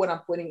I know what I'm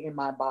putting in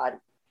my body.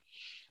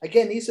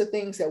 Again, these are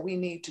things that we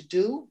need to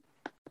do.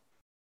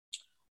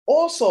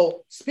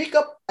 Also, speak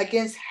up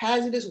against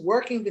hazardous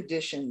working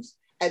conditions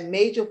at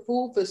major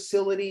food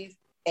facilities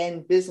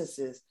and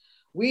businesses.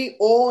 We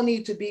all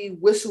need to be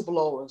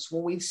whistleblowers.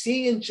 When we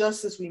see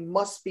injustice, we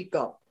must speak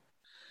up.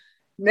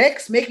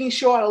 Next, making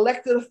sure our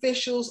elected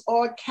officials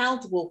are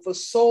accountable. For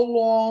so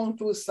long,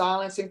 through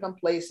silence and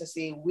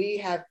complacency, we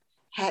have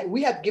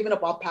given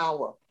up our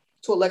power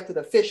to elected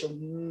officials.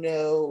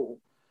 No,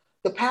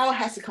 the power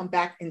has to come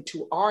back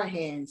into our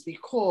hands,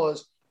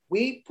 because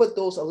we put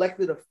those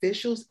elected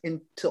officials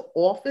into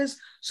office.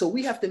 So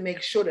we have to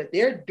make sure that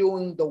they're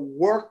doing the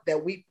work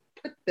that we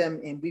put them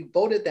in, we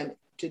voted them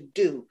to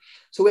do.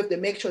 So we have to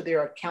make sure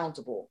they're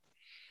accountable.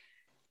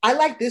 I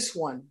like this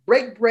one: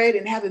 break bread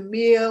and have a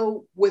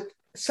meal with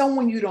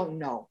someone you don't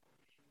know.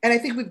 And I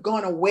think we've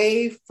gone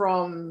away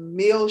from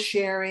meal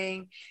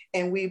sharing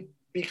and we've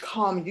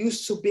become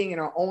used to being in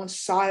our own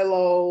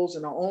silos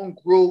and our own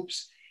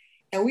groups.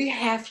 And we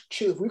have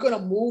to, if we're going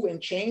to move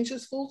and change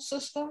this food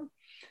system,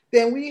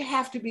 then we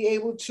have to be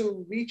able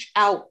to reach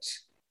out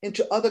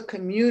into other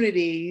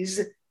communities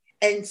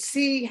and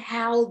see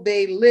how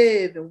they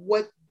live and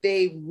what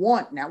they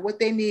want now, what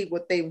they need,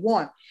 what they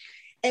want.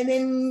 And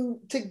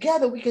then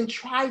together we can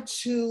try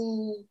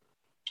to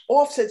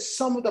offset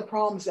some of the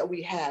problems that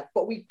we have,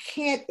 but we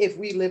can't if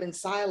we live in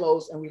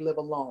silos and we live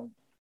alone.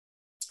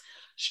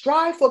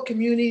 Strive for a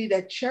community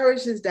that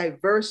cherishes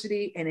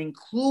diversity and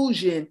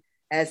inclusion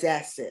as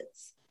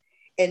assets,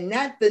 and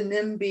not the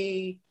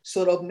NIMBY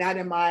sort of not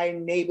in my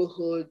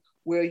neighborhood,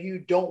 where you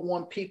don't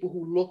want people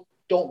who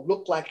don't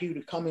look like you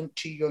to come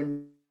into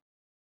your.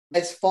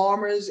 As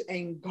farmers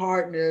and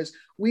gardeners,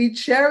 we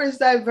cherish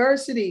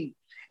diversity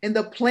in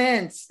the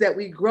plants that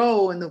we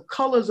grow and the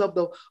colors of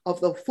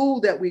the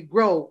food that we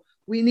grow.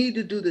 We need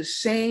to do the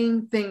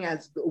same thing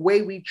as the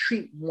way we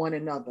treat one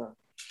another.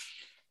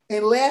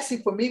 And lastly,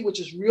 for me,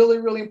 which is really,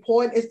 really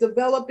important, is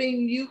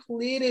developing youth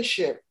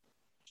leadership.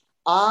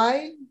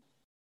 I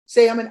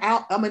say I'm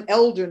an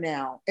elder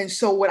now. And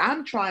so what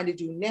I'm trying to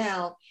do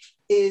now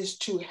is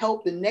to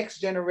help the next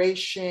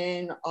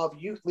generation of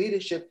youth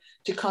leadership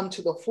to come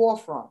to the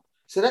forefront.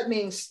 So that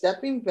means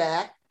stepping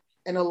back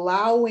and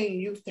allowing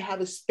youth to have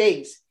a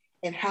space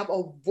and have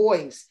a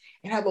voice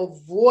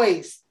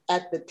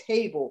at the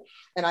table.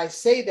 And I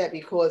say that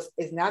because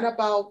it's not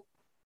about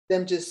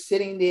them just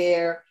sitting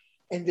there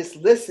and just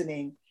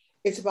listening.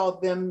 It's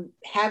about them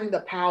having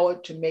the power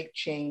to make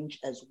change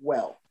as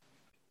well.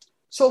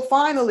 So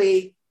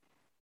finally,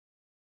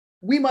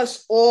 we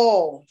must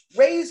all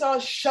raise our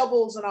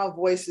shovels and our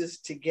voices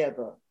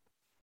together.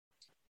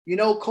 You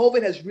know,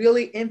 COVID has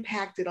really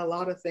impacted a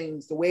lot of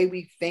things. The way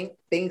we think,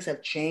 things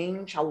have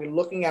changed, how we're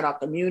looking at our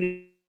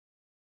community,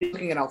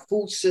 looking at our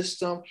food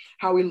system,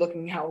 how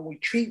we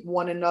treat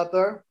one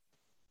another.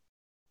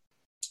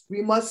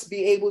 We must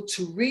be able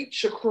to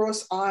reach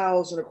across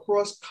aisles and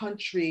across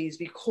countries,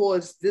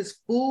 because this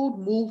food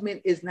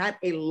movement is not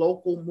a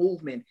local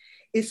movement.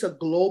 It's a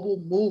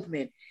global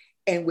movement.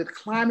 And with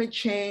climate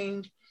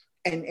change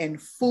and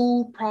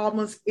food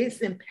problems, it's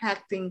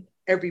impacting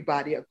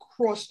everybody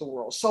across the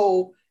world.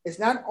 So it's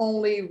not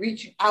only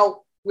reaching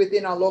out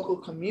within our local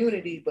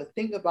community, but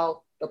think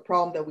about the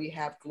problem that we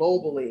have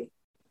globally.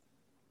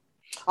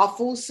 Our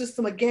food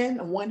system, again,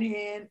 on one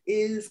hand,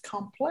 is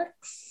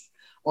complex.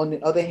 On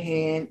the other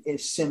hand,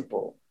 is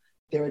simple.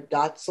 There are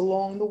dots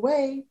along the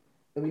way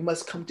that we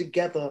must come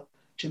together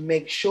to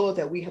make sure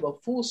that we have a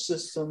food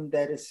system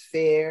that is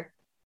fair,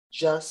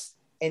 just,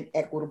 and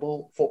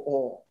equitable for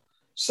all.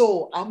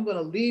 So I'm going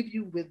to leave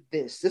you with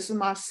this. This is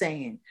my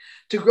saying.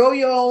 To grow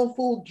your own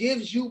food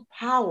gives you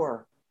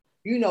power.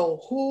 You know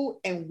who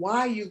and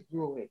why you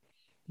grew it.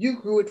 You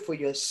grew it for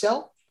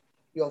yourself,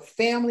 your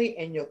family,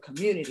 and your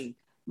community.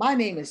 My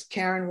name is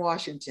Karen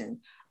Washington.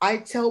 I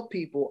tell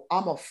people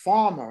I'm a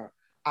farmer.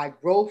 I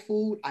grow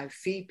food, I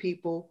feed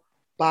people,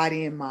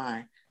 body and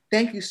mind.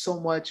 Thank you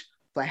so much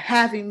for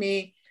having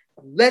me.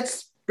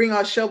 Let's bring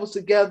our shovels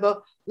together.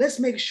 Let's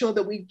make sure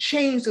that we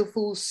change the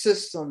food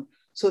system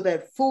so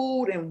that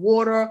food and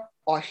water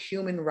are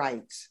human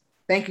rights.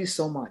 Thank you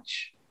so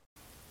much.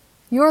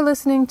 You're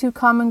listening to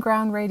Common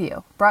Ground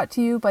Radio, brought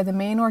to you by the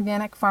Maine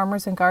Organic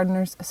Farmers and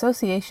Gardeners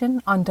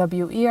Association on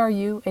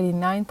WERU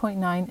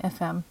 89.9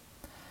 FM.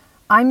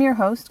 I'm your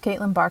host,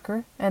 Caitlin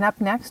Barker, and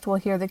up next we'll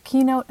hear the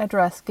keynote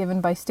address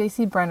given by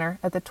Stacy Brenner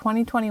at the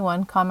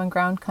 2021 Common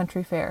Ground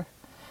Country Fair.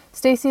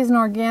 Stacy is an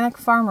organic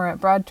farmer at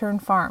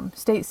Broadturn Farm,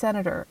 state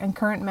senator, and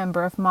current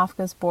member of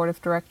MOFGA's board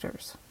of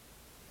directors.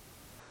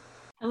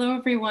 Hello,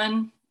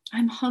 everyone.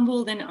 I'm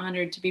humbled and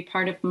honored to be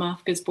part of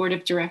MOFGA's board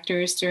of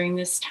directors during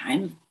this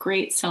time of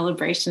great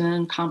celebration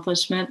and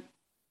accomplishment.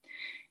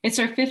 It's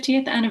our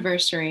 50th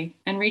anniversary,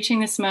 and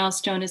reaching this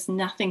milestone is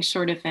nothing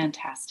short of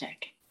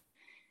fantastic.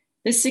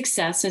 This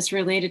success is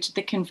related to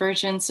the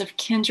convergence of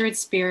kindred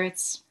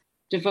spirits,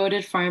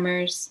 devoted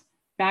farmers,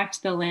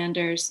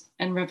 back-to-the-landers,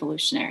 and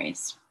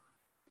revolutionaries.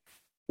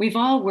 We've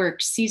all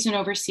worked season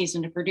over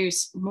season to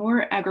produce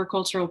more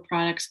agricultural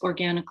products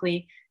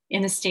organically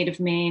in the state of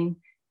Maine,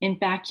 in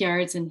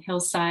backyards and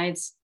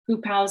hillsides,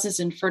 hoop houses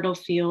and fertile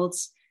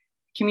fields,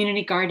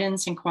 community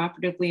gardens and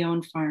cooperatively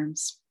owned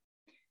farms.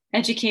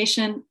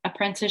 Education,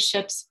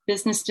 apprenticeships,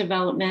 business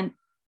development,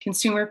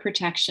 consumer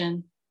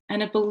protection,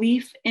 and a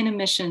belief in a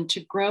mission to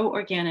grow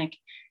organic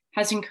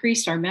has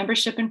increased our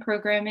membership and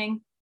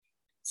programming,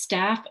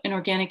 staff, and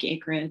organic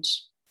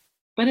acreage.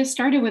 But it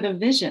started with a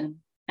vision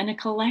and a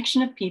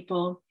collection of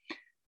people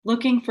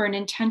looking for an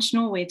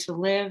intentional way to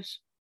live,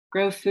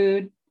 grow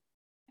food,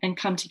 and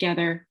come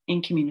together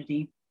in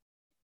community.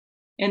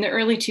 In the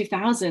early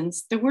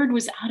 2000s, the word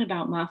was out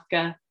about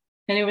MOFGA,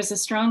 and it was a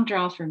strong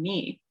draw for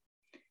me.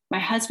 My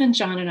husband,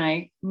 John, and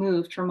I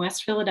moved from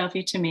West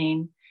Philadelphia to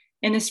Maine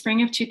in the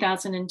spring of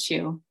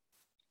 2002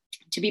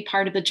 to be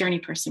part of the Journey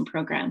Person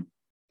program.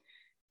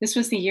 This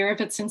was the year of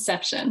its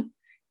inception,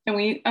 and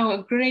we owe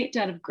a great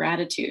debt of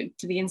gratitude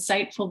to the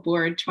insightful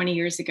board 20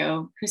 years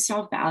ago who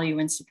saw value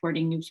in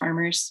supporting new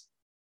farmers.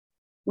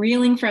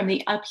 Reeling from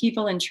the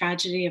upheaval and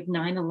tragedy of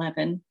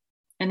 9/11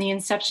 and the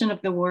inception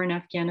of the war in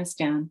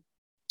Afghanistan,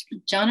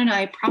 John and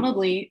I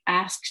probably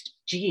asked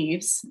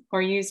Jeeves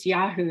or used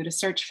Yahoo to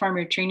search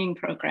farmer training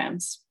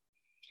programs.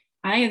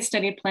 I had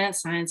studied plant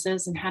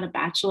sciences and had a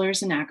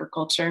bachelor's in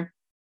agriculture.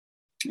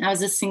 I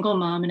was a single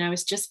mom and I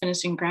was just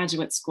finishing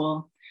graduate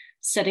school,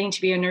 studying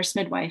to be a nurse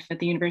midwife at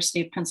the University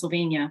of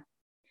Pennsylvania.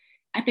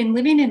 I'd been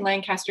living in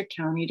Lancaster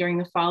County during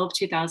the fall of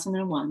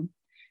 2001,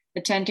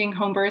 attending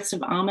home births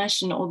of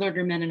Amish and Old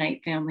Order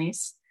Mennonite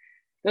families.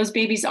 Those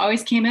babies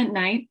always came at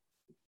night,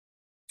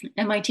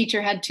 and my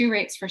teacher had 2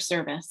 rates for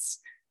service,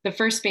 the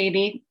first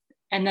baby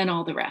and then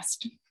all the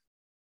rest.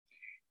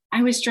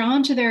 I was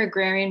drawn to their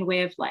agrarian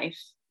way of life,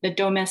 the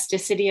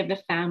domesticity of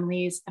the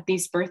families of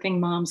these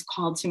birthing moms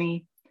called to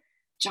me.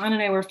 John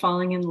and I were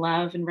falling in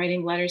love and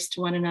writing letters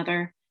to one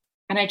another,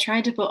 and I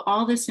tried to put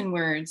all this in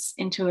words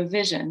into a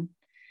vision.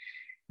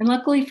 And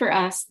luckily for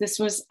us, this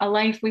was a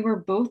life we were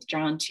both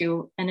drawn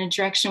to and a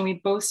direction we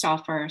both saw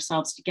for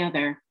ourselves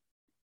together.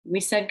 We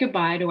said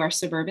goodbye to our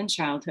suburban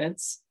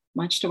childhoods,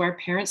 much to our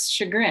parents'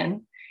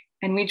 chagrin,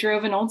 and we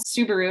drove an old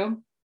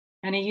Subaru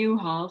and a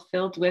U-Haul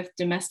filled with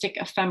domestic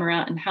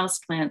ephemera and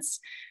houseplants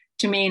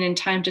to Maine in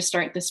time to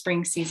start the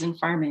spring season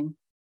farming.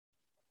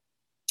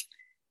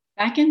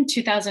 Back in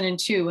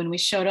 2002, when we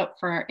showed up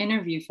for our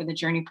interview for the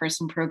Journey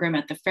Person program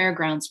at the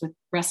fairgrounds with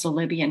Russell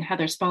Libby and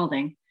Heather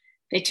Spalding,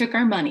 they took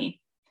our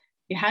money.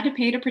 You had to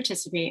pay to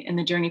participate in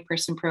the Journey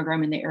Person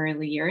program in the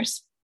early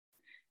years.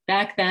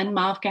 Back then,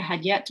 MOFGA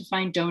had yet to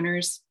find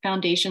donors,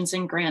 foundations,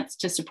 and grants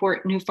to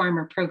support new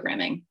farmer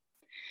programming.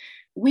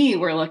 We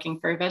were looking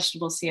for a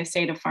vegetable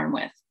CSA to farm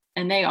with,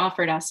 and they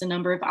offered us a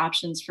number of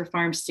options for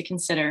farms to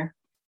consider,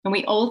 and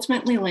we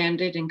ultimately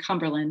landed in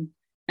Cumberland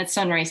at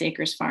Sunrise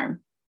Acres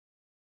Farm.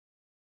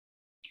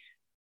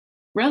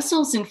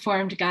 Russell's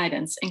informed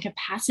guidance and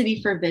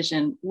capacity for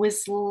vision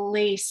was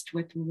laced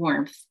with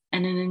warmth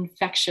and an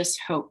infectious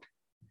hope.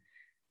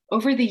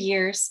 Over the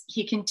years,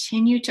 he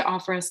continued to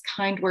offer us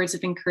kind words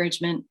of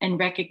encouragement and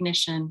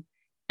recognition,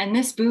 and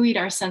this buoyed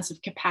our sense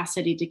of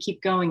capacity to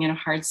keep going in a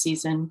hard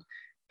season,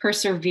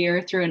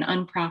 persevere through an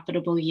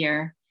unprofitable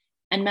year,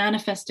 and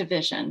manifest a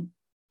vision.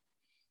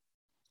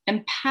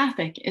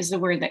 Empathic is the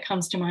word that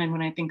comes to mind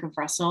when I think of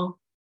Russell.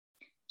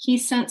 He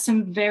sent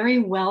some very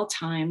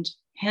well-timed,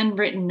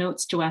 handwritten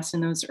notes to us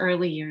in those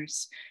early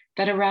years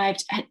that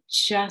arrived at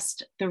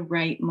just the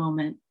right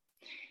moment.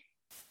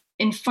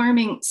 In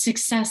farming,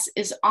 success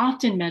is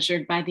often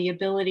measured by the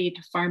ability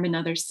to farm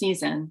another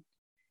season.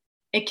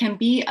 It can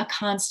be a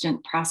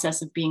constant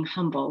process of being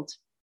humbled.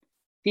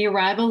 The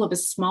arrival of a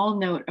small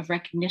note of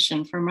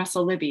recognition from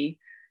Russell Libby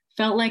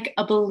felt like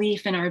a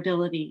belief in our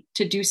ability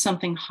to do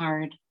something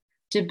hard,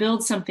 to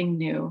build something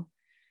new,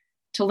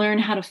 to learn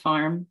how to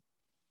farm.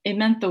 It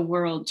meant the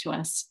world to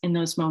us in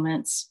those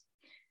moments.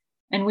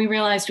 And we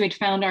realized we'd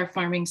found our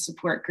farming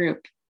support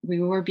group. We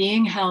were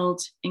being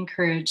held,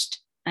 encouraged,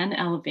 and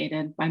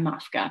elevated by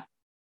MAFGA.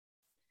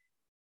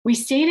 We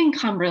stayed in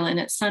Cumberland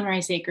at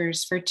Sunrise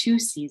Acres for 2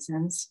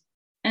 seasons.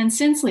 And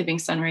since leaving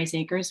Sunrise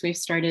Acres, we've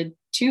started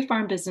 2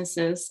 farm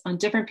businesses on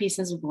different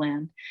pieces of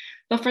land.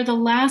 But for the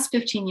last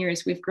 15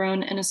 years, we've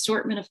grown an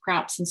assortment of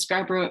crops in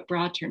Scarborough at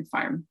Broadturn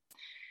Farm.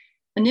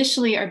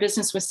 Initially, our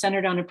business was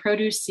centered on a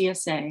produce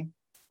CSA,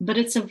 but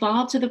it's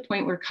evolved to the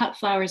point where cut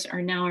flowers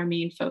are now our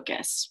main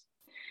focus.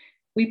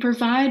 We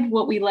provide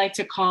what we like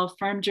to call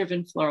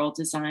farm-driven floral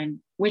design,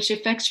 which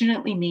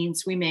affectionately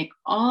means we make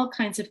all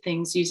kinds of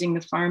things using the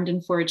farmed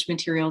and foraged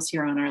materials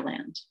here on our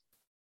land.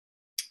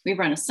 We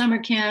run a summer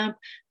camp,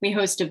 we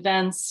host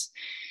events,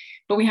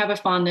 but we have a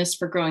fondness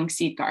for growing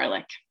seed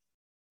garlic.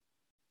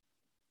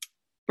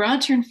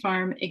 Broadturn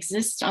Farm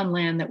exists on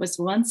land that was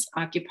once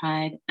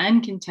occupied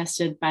and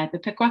contested by the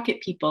Pequawket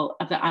people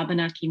of the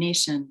Abenaki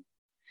Nation.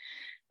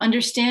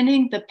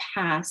 Understanding the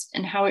past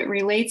and how it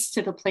relates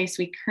to the place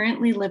we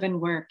currently live and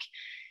work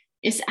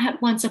is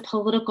at once a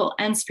political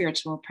and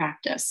spiritual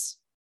practice.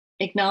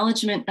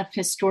 Acknowledgement of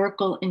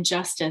historical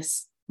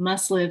injustice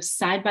must live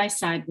side by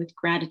side with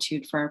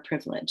gratitude for our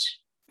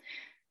privilege.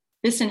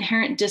 This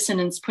inherent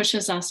dissonance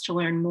pushes us to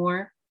learn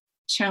more,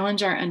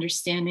 challenge our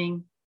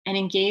understanding, and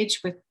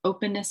engage with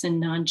openness and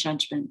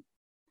non-judgment.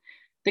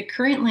 The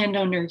current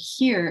landowner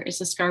here is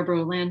the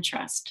Scarborough Land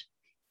Trust.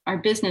 Our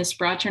business,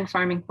 Broadturn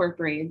Farm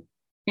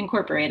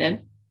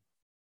Incorporated,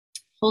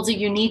 holds a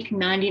unique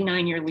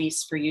 99-year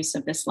lease for use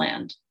of this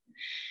land.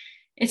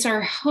 It's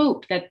our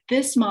hope that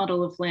this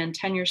model of land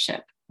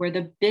tenureship, where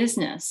the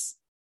business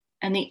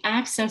and the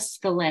access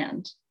to the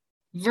land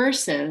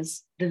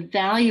versus the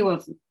value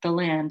of the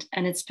land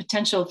and its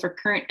potential for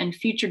current and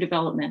future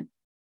development,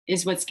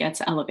 is what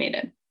gets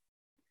elevated.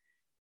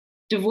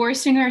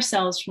 Divorcing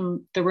ourselves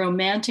from the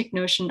romantic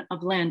notion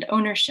of land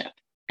ownership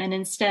and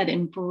instead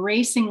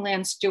embracing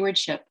land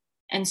stewardship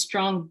and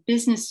strong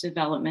business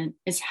development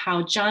is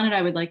how John and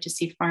I would like to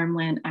see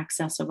farmland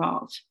access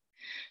evolve.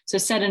 So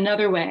said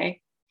another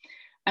way,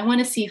 I want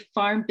to see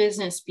farm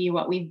business be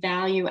what we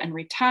value and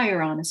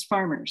retire on as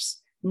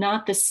farmers,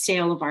 not the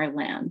sale of our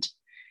land.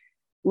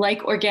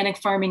 Like organic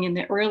farming in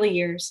the early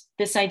years,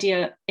 this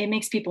idea, it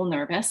makes people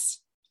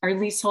nervous. Our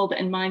leasehold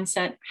and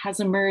mindset has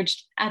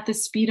emerged at the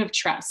speed of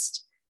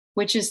trust,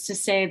 which is to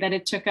say that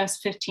it took us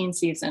 15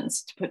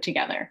 seasons to put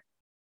together.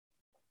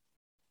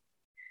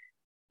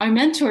 Our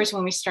mentors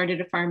when we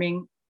started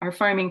our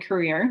farming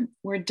career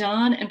were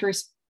Don and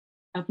Bruce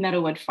of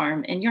Meadowood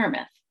Farm in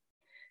Yarmouth.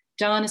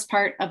 Don is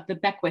part of the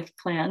Beckwith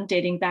clan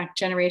dating back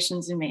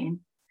generations in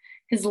Maine.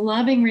 His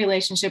loving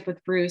relationship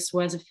with Bruce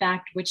was a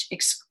fact which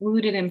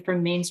excluded him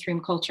from mainstream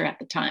culture at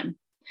the time.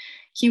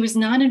 He was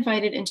not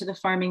invited into the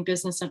farming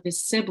business of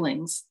his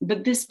siblings,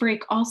 but this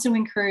break also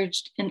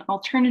encouraged an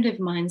alternative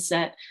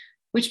mindset,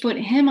 which put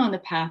him on the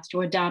path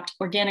to adopt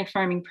organic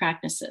farming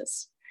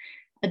practices,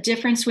 a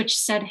difference which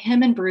set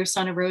him and Bruce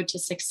on a road to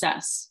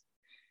success.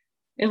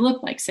 It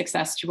looked like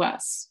success to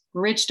us.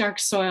 Rich, dark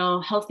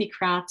soil, healthy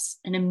crops,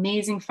 an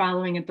amazing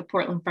following at the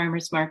Portland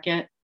Farmers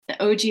Market,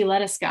 the OG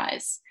lettuce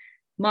guys,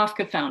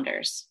 MAFGA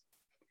founders.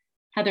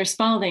 Heather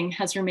Spalding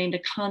has remained a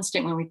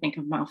constant when we think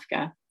of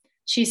MAFGA.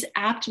 She's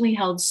aptly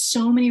held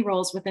so many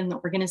roles within the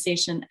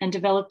organization and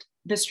developed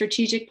the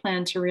strategic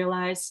plan to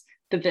realize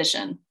the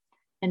vision.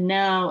 And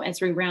now,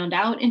 as we round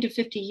out into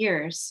 50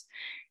 years,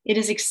 it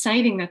is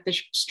exciting that the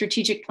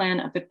strategic plan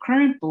of the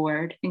current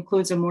board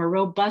includes a more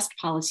robust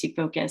policy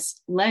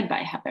focus led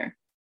by Heather.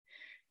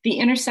 The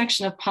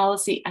intersection of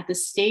policy at the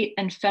state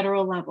and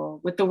federal level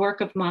with the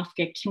work of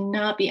MAFGA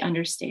cannot be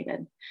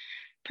understated.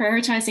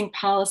 Prioritizing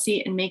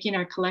policy and making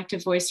our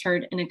collective voice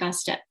heard in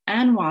Augusta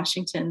and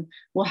Washington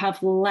will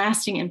have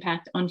lasting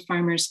impact on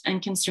farmers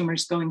and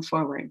consumers going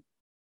forward.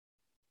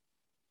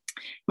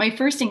 My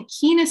first and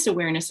keenest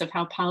awareness of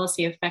how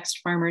policy affects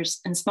farmers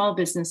and small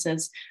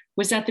businesses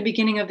was at the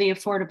beginning of the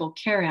Affordable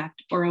Care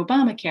Act, or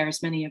Obamacare,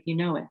 as many of you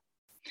know it.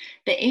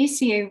 The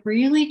ACA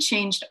really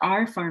changed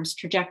our farm's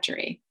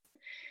trajectory.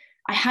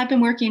 I had been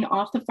working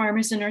off the farm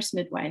as a nurse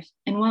midwife,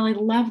 and while I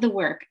loved the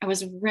work, I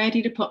was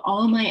ready to put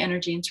all my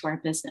energy into our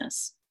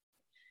business.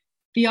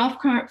 The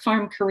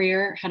off-farm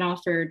career had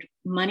offered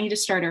money to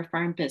start our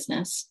farm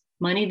business,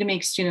 money to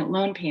make student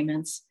loan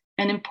payments,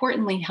 and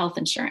importantly, health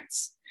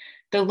insurance.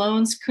 The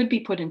loans could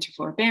be put into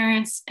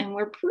forbearance, and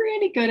we're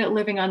pretty good at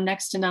living on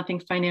next to nothing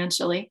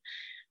financially.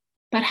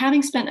 But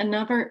having spent a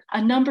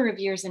number of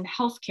years in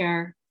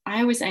healthcare,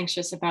 I was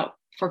anxious about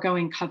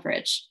foregoing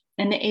coverage,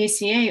 and the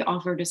ACA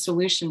offered a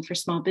solution for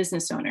small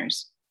business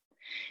owners.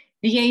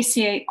 The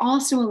ACA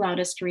also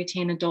allowed us to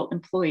retain adult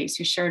employees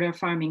who shared our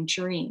farming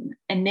dream,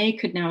 and they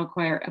could now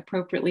acquire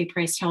appropriately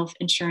priced health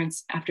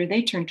insurance after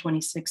they turned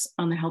 26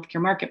 on the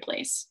healthcare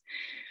marketplace.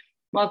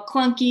 While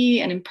clunky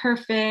and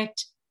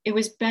imperfect, it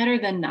was better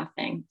than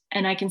nothing.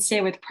 And I can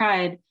say with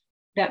pride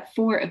that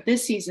 4 of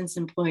this season's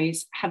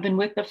employees have been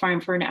with the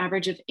farm for an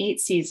average of 8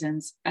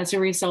 seasons as a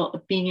result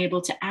of being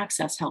able to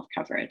access health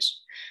coverage.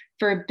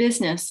 For a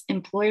business,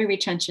 employee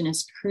retention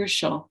is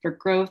crucial for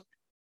growth,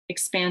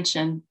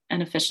 expansion,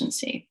 and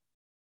efficiency.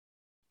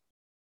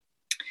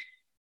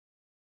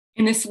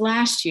 In this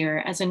last year,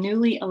 as a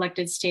newly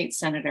elected state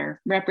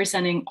senator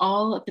representing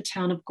all of the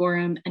town of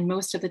Gorham and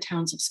most of the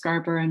towns of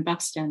Scarborough and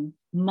Buxton,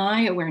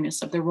 my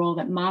awareness of the role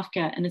that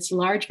MOFGA and its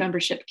large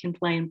membership can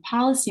play in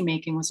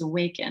policymaking was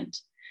awakened.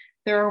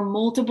 There are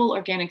multiple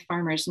organic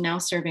farmers now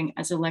serving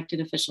as elected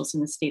officials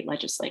in the state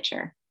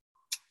legislature.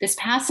 This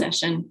past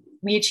session,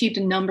 we achieved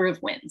a number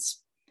of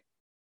wins.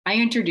 I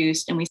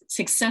introduced and we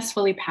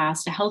successfully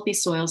passed a Healthy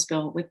Soils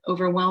Bill with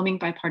overwhelming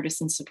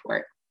bipartisan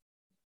support.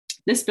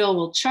 This bill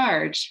will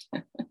charge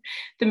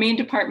the Maine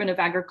Department of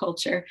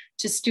Agriculture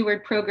to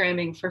steward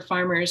programming for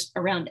farmers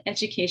around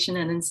education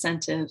and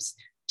incentives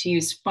to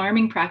use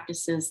farming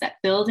practices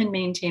that build and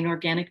maintain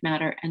organic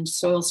matter and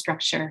soil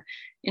structure,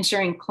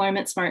 ensuring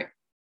climate-smart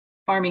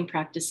farming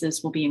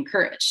practices will be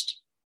encouraged.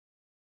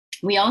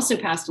 We also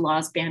passed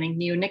laws banning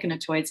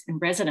neonicotinoids in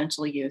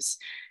residential use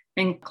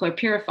and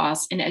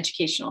chlorpyrifos in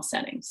educational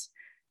settings.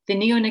 The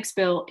neonics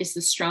bill is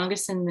the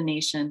strongest in the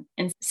nation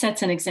and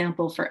sets an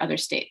example for other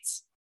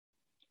states.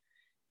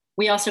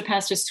 We also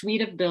passed a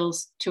suite of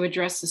bills to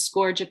address the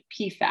scourge of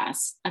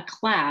PFAS, a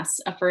class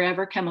of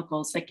forever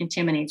chemicals that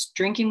contaminates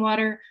drinking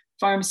water,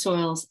 farm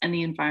soils, and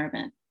the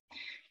environment.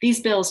 These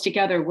bills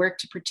together work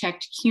to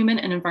protect human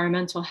and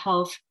environmental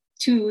health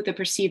to the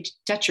perceived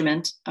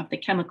detriment of the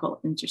chemical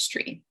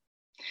industry.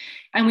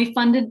 And we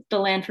funded the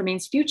Land for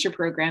Maine's Future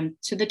program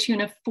to the tune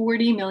of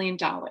 $40 million,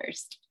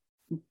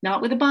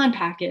 not with a bond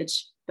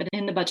package, but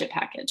in the budget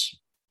package.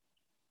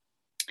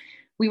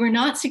 We were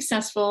not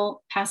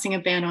successful passing a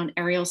ban on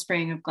aerial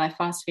spraying of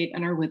glyphosate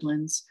in our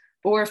woodlands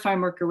or a farm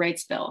worker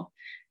rights bill,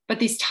 but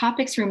these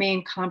topics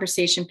remain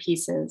conversation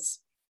pieces.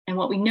 And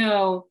what we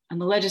know on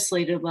the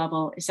legislative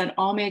level is that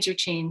all major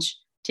change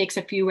takes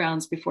a few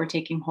rounds before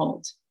taking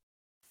hold.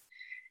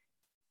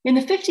 In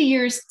the 50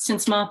 years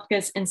since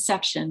MOFGA's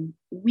inception,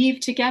 we've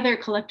together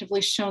collectively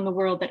shown the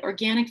world that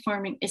organic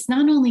farming is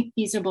not only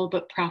feasible,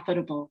 but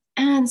profitable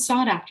and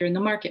sought after in the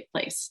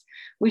marketplace.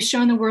 We've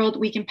shown the world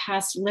we can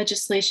pass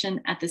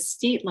legislation at the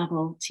state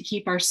level to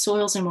keep our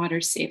soils and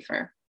waters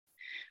safer.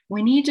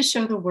 We need to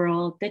show the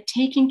world that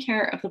taking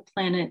care of the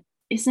planet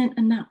isn't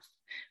enough.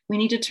 We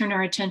need to turn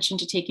our attention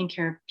to taking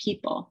care of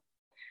people.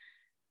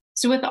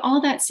 So with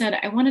all that said,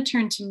 I want to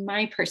turn to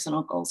my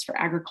personal goals for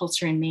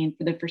agriculture in Maine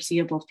for the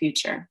foreseeable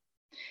future.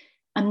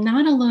 I'm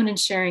not alone in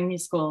sharing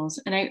these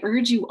goals, and I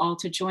urge you all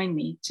to join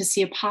me to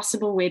see a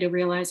possible way to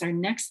realize our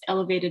next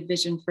elevated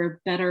vision for a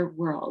better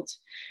world.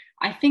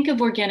 I think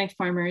of organic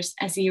farmers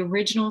as the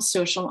original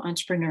social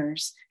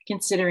entrepreneurs,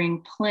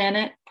 considering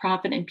planet,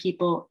 profit, and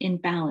people in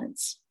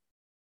balance.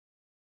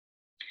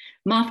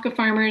 MOFGA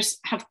farmers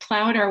have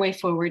plowed our way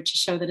forward to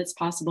show that it's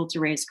possible to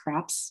raise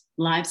crops,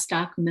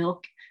 livestock,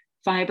 milk,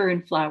 fiber,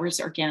 and flowers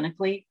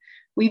organically.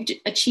 We've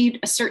achieved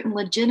a certain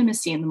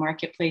legitimacy in the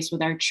marketplace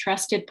with our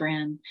trusted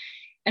brand,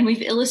 and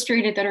we've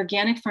illustrated that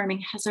organic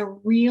farming has a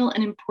real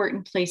and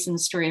important place in the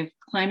story of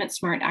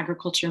climate-smart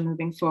agriculture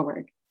moving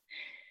forward.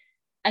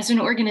 As an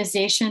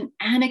organization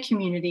and a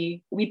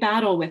community, we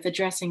battle with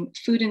addressing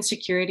food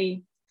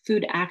insecurity,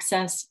 food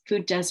access,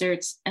 food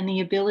deserts, and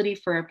the ability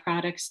for our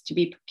products to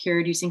be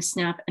procured using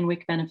SNAP and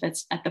WIC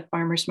benefits at the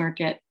farmers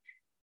market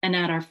and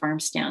at our farm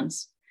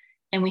stands.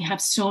 And we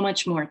have so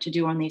much more to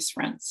do on these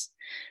fronts.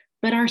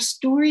 But our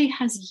story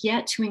has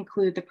yet to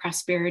include the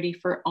prosperity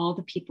for all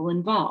the people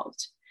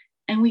involved.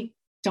 And we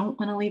don't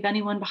want to leave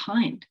anyone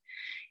behind.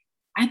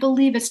 I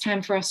believe it's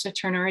time for us to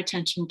turn our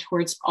attention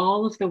towards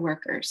all of the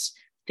workers,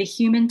 the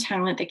human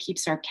talent that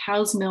keeps our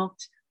cows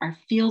milked, our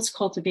fields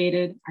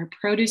cultivated, our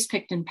produce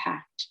picked and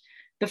packed,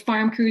 the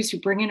farm crews who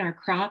bring in our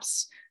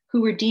crops,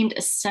 who were deemed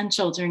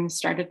essential during the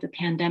start of the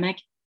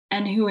pandemic,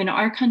 and who in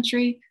our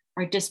country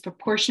are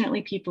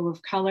disproportionately people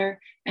of color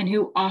and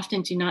who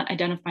often do not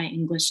identify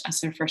English as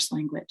their first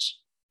language.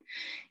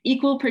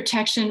 Equal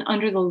protection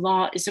under the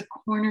law is a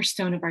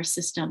cornerstone of our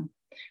system.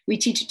 We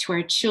teach it to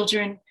our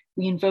children,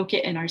 we invoke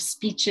it in our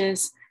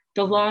speeches.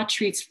 The law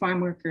treats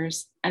farm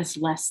workers as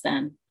less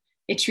than.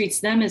 It treats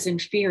them as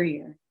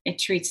inferior. It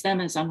treats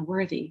them as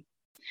unworthy.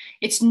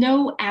 It's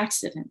no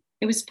accident.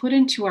 It was put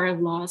into our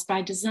laws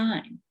by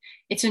design.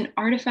 It's an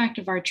artifact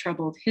of our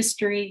troubled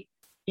history,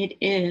 it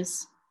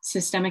is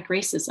systemic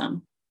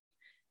racism.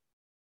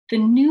 The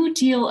New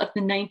Deal of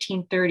the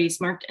 1930s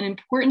marked an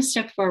important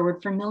step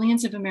forward for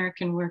millions of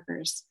American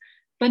workers,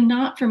 but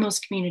not for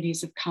most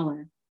communities of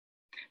color.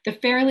 The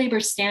Fair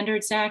Labor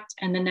Standards Act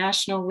and the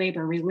National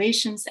Labor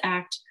Relations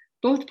Act,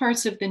 both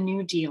parts of the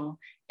New Deal,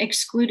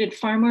 excluded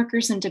farm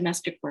workers and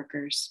domestic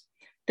workers,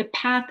 the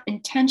path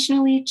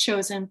intentionally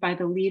chosen by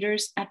the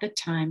leaders at the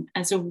time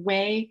as a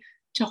way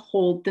to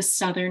hold the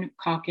Southern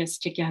caucus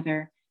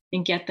together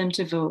and get them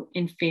to vote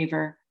in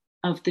favor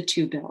of the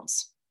two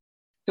bills.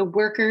 The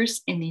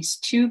workers in these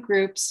two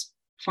groups,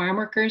 farm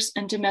workers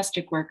and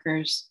domestic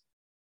workers,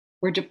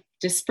 were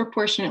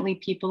disproportionately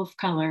people of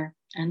color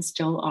and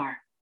still are.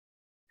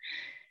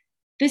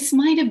 This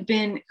might have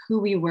been who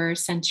we were a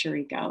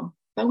century ago,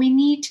 but we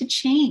need to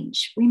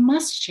change. We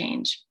must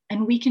change,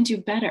 and we can do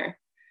better.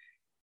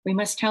 We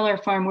must tell our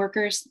farm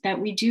workers that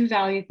we do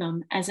value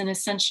them as an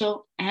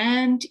essential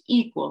and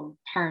equal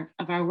part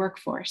of our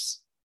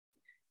workforce.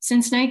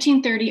 Since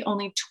 1930,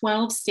 only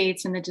 12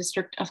 states in the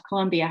District of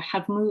Columbia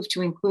have moved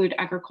to include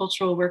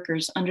agricultural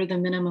workers under the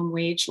minimum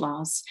wage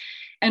laws,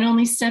 and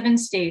only 7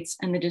 states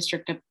in the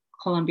District of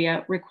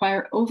Columbia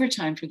require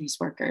overtime for these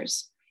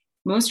workers.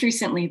 Most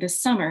recently, this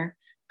summer,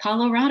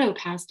 Colorado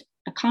passed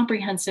a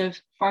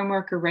comprehensive farm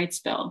worker rights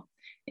bill.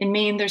 In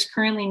Maine, there's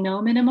currently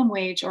no minimum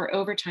wage or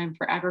overtime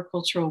for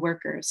agricultural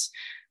workers.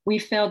 We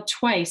failed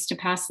twice to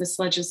pass this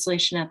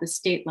legislation at the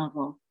state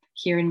level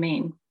here in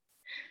Maine.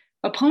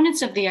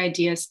 Opponents of the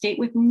idea state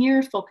with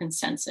near full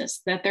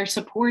consensus that they're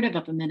supportive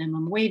of a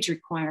minimum wage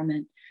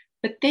requirement,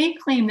 but they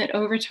claim that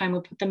overtime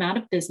will put them out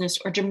of business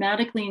or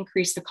dramatically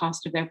increase the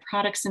cost of their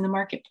products in the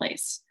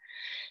marketplace.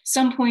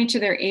 Some point to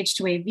their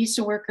H-2A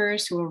visa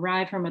workers who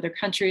arrive from other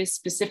countries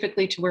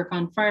specifically to work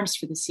on farms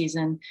for the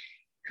season,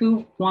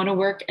 who want to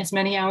work as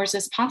many hours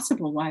as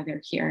possible while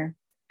they're here.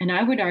 And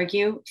I would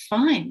argue,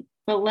 fine,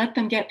 but let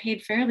them get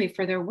paid fairly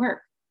for their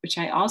work, which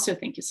I also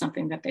think is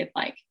something that they'd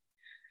like.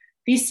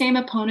 These same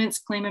opponents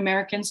claim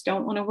Americans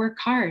don't want to work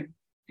hard.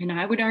 And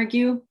I would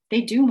argue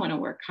they do want to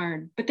work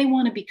hard, but they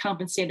want to be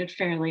compensated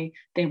fairly.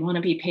 They want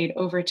to be paid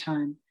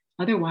overtime.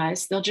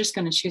 Otherwise, they're just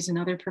going to choose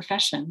another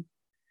profession.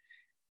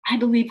 I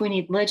believe we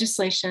need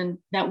legislation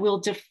that will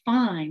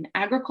define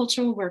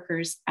agricultural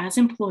workers as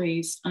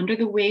employees under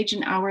the wage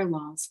and hour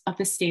laws of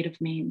the state of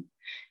Maine.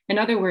 In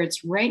other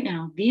words, right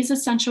now, these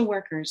essential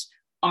workers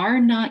are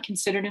not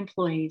considered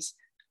employees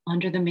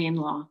under the Maine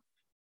law.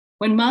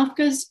 When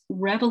MAFGA's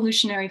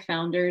revolutionary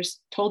founders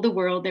told the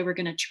world they were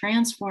going to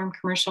transform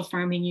commercial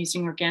farming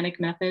using organic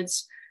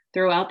methods,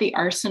 throw out the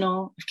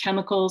arsenal of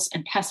chemicals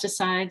and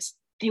pesticides,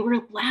 they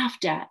were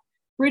laughed at,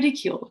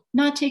 ridiculed,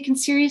 not taken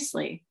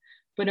seriously.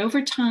 But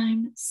over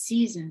time,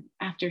 season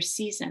after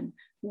season,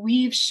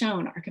 we've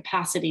shown our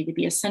capacity to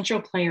be a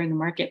central player in the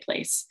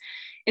marketplace.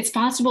 It's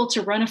possible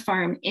to run a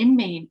farm in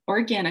Maine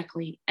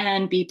organically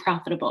and be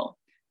profitable.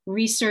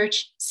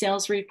 Research,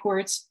 sales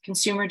reports,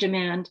 consumer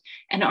demand,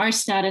 and our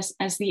status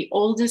as the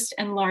oldest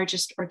and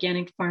largest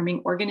organic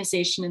farming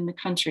organization in the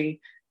country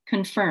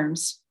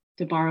confirms,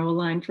 to borrow a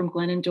line from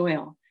Glennon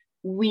Doyle,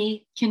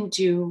 we can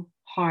do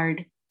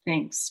hard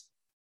things.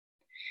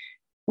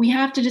 We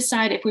have to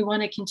decide if we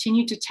want to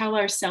continue to tell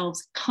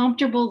ourselves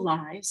comfortable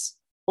lies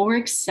or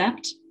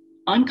accept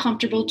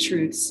uncomfortable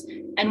truths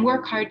and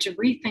work hard to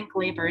rethink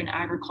labor in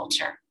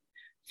agriculture.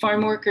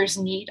 Farm workers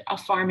need a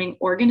farming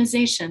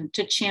organization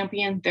to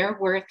champion their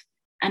worth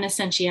and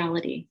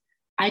essentiality.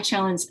 I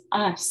challenge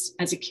us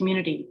as a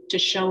community to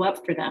show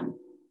up for them.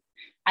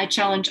 I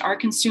challenge our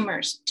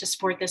consumers to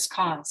support this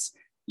cause,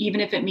 even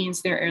if it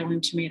means their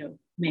heirloom tomato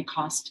may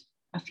cost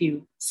a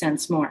few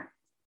cents more.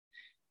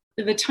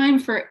 The time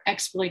for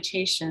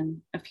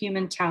exploitation of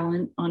human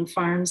talent on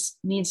farms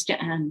needs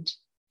to end.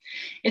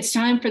 It's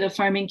time for the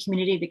farming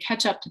community to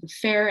catch up to the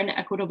fair and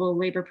equitable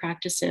labor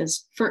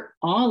practices for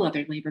all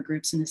other labor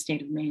groups in the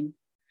state of Maine.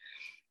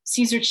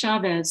 Cesar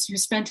Chavez, who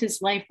spent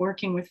his life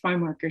working with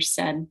farm workers,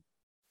 said,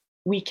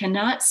 "We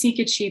cannot seek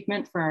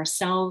achievement for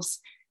ourselves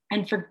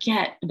and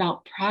forget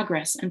about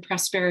progress and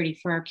prosperity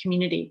for our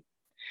community.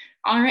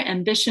 Our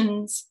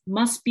ambitions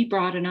must be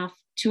broad enough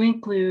to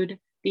include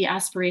the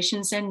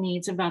aspirations and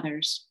needs of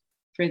others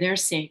for their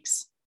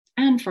sakes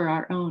and for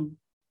our own."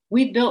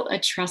 We built a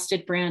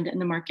trusted brand in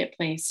the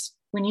marketplace.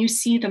 When you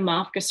see the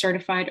MAFGA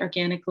certified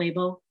organic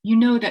label, you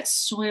know that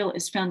soil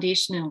is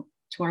foundational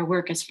to our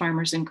work as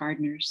farmers and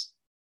gardeners.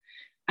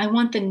 I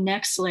want the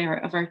next layer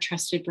of our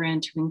trusted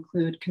brand to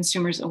include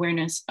consumers'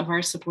 awareness of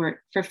our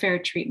support for fair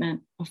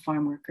treatment of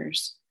farm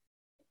workers.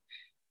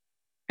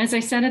 As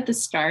I said at the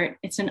start,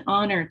 it's an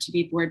honor to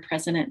be board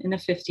president in the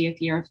 50th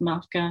year of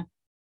MAFGA.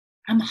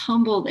 I'm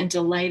humbled and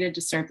delighted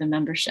to serve the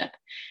membership.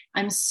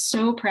 I'm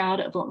so proud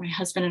of what my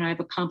husband and I have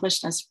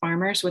accomplished as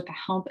farmers with the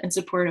help and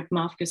support of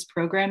MAFGA's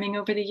programming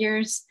over the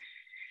years.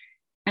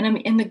 And I'm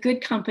in the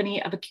good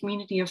company of a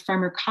community of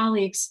farmer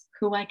colleagues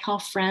who I call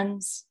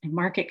friends and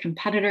market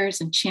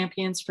competitors and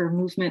champions for a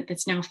movement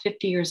that's now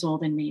 50 years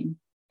old in Maine.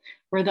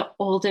 We're the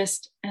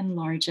oldest and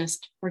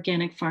largest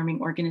organic farming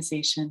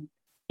organization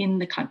in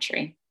the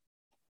country.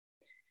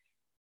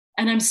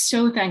 And I'm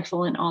so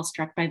thankful and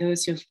awestruck by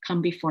those who've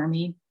come before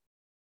me.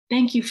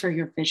 Thank you for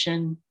your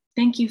vision.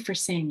 Thank you for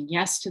saying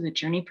yes to the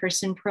Journey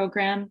Person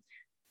program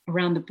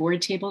around the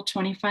board table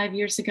 25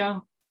 years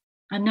ago.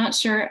 I'm not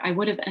sure I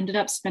would have ended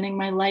up spending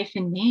my life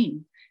in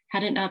Maine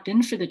had it not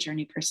been for the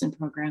Journey Person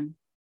program.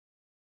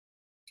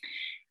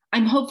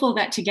 I'm hopeful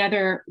that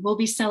together we'll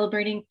be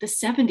celebrating the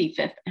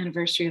 75th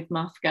anniversary of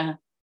MOFGA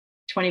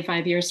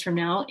 25 years from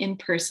now in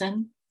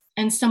person,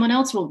 and someone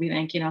else will be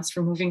thanking us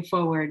for moving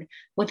forward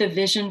with a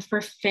vision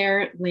for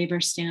fair labor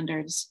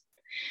standards.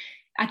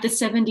 At the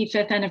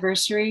 75th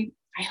anniversary,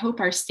 I hope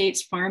our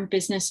state's farm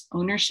business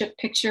ownership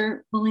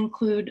picture will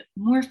include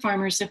more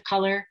farmers of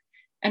color,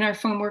 and our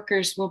farm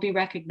workers will be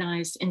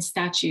recognized in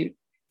statute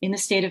in the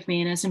state of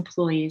Maine as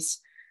employees,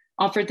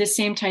 offered the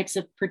same types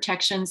of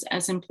protections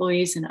as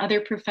employees in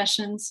other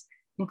professions,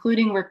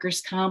 including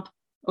workers' comp,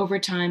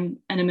 overtime,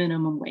 and a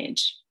minimum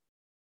wage.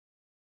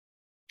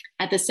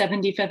 At the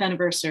 75th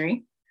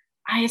anniversary,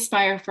 I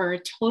aspire for a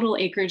total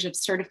acreage of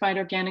certified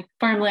organic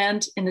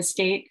farmland in the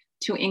state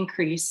to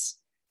increase.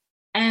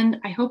 And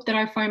I hope that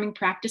our farming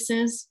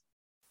practices,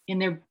 in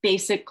their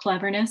basic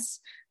cleverness,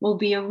 will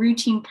be a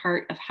routine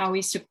part of how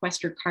we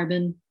sequester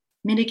carbon,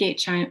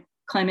 mitigate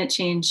climate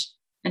change,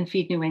 and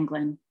feed New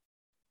England.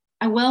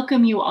 I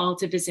welcome you all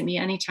to visit me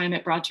anytime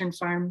at Broad Turn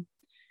Farm.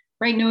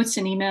 Write notes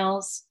and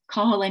emails,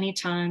 call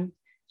anytime.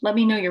 Let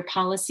me know your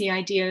policy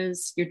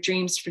ideas, your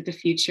dreams for the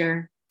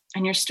future,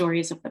 and your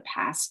stories of the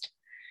past.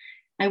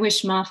 I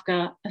wish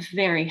MOFGA a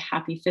very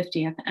happy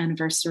 50th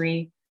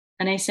anniversary,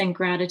 and I send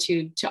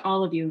gratitude to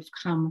all of you who've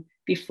come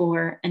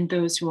before and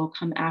those who will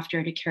come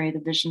after to carry the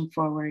vision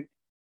forward.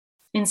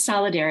 In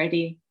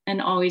solidarity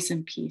and always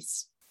in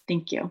peace.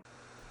 Thank you.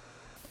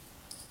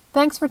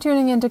 Thanks for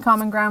tuning in to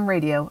Common Ground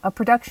Radio, a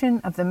production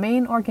of the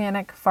Maine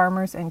Organic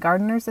Farmers and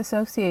Gardeners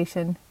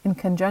Association in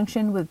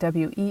conjunction with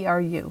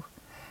WERU.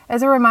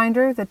 As a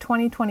reminder, the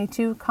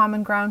 2022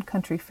 Common Ground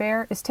Country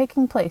Fair is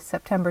taking place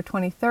September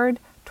 23rd,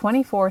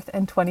 24th,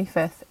 and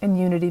 25th in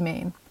Unity,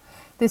 Maine.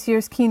 This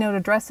year's keynote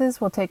addresses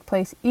will take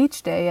place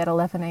each day at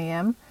 11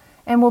 a.m.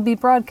 and will be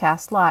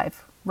broadcast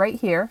live right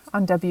here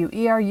on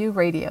WERU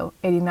Radio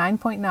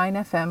 89.9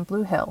 FM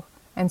Blue Hill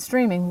and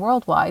streaming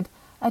worldwide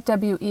at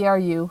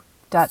weru.org.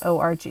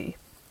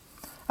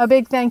 A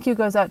big thank you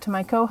goes out to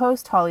my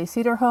co-host Holly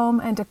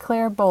Cederholm and to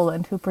Claire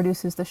Boland, who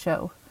produces the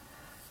show.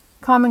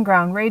 Common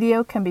Ground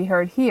Radio can be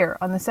heard here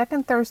on the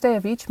second Thursday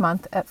of each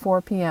month at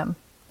 4 p.m.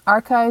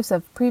 Archives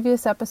of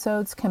previous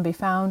episodes can be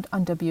found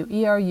on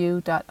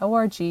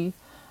weru.org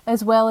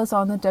as well as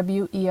on the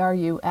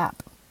WERU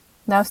app.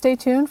 Now stay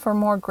tuned for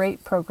more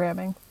great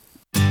programming.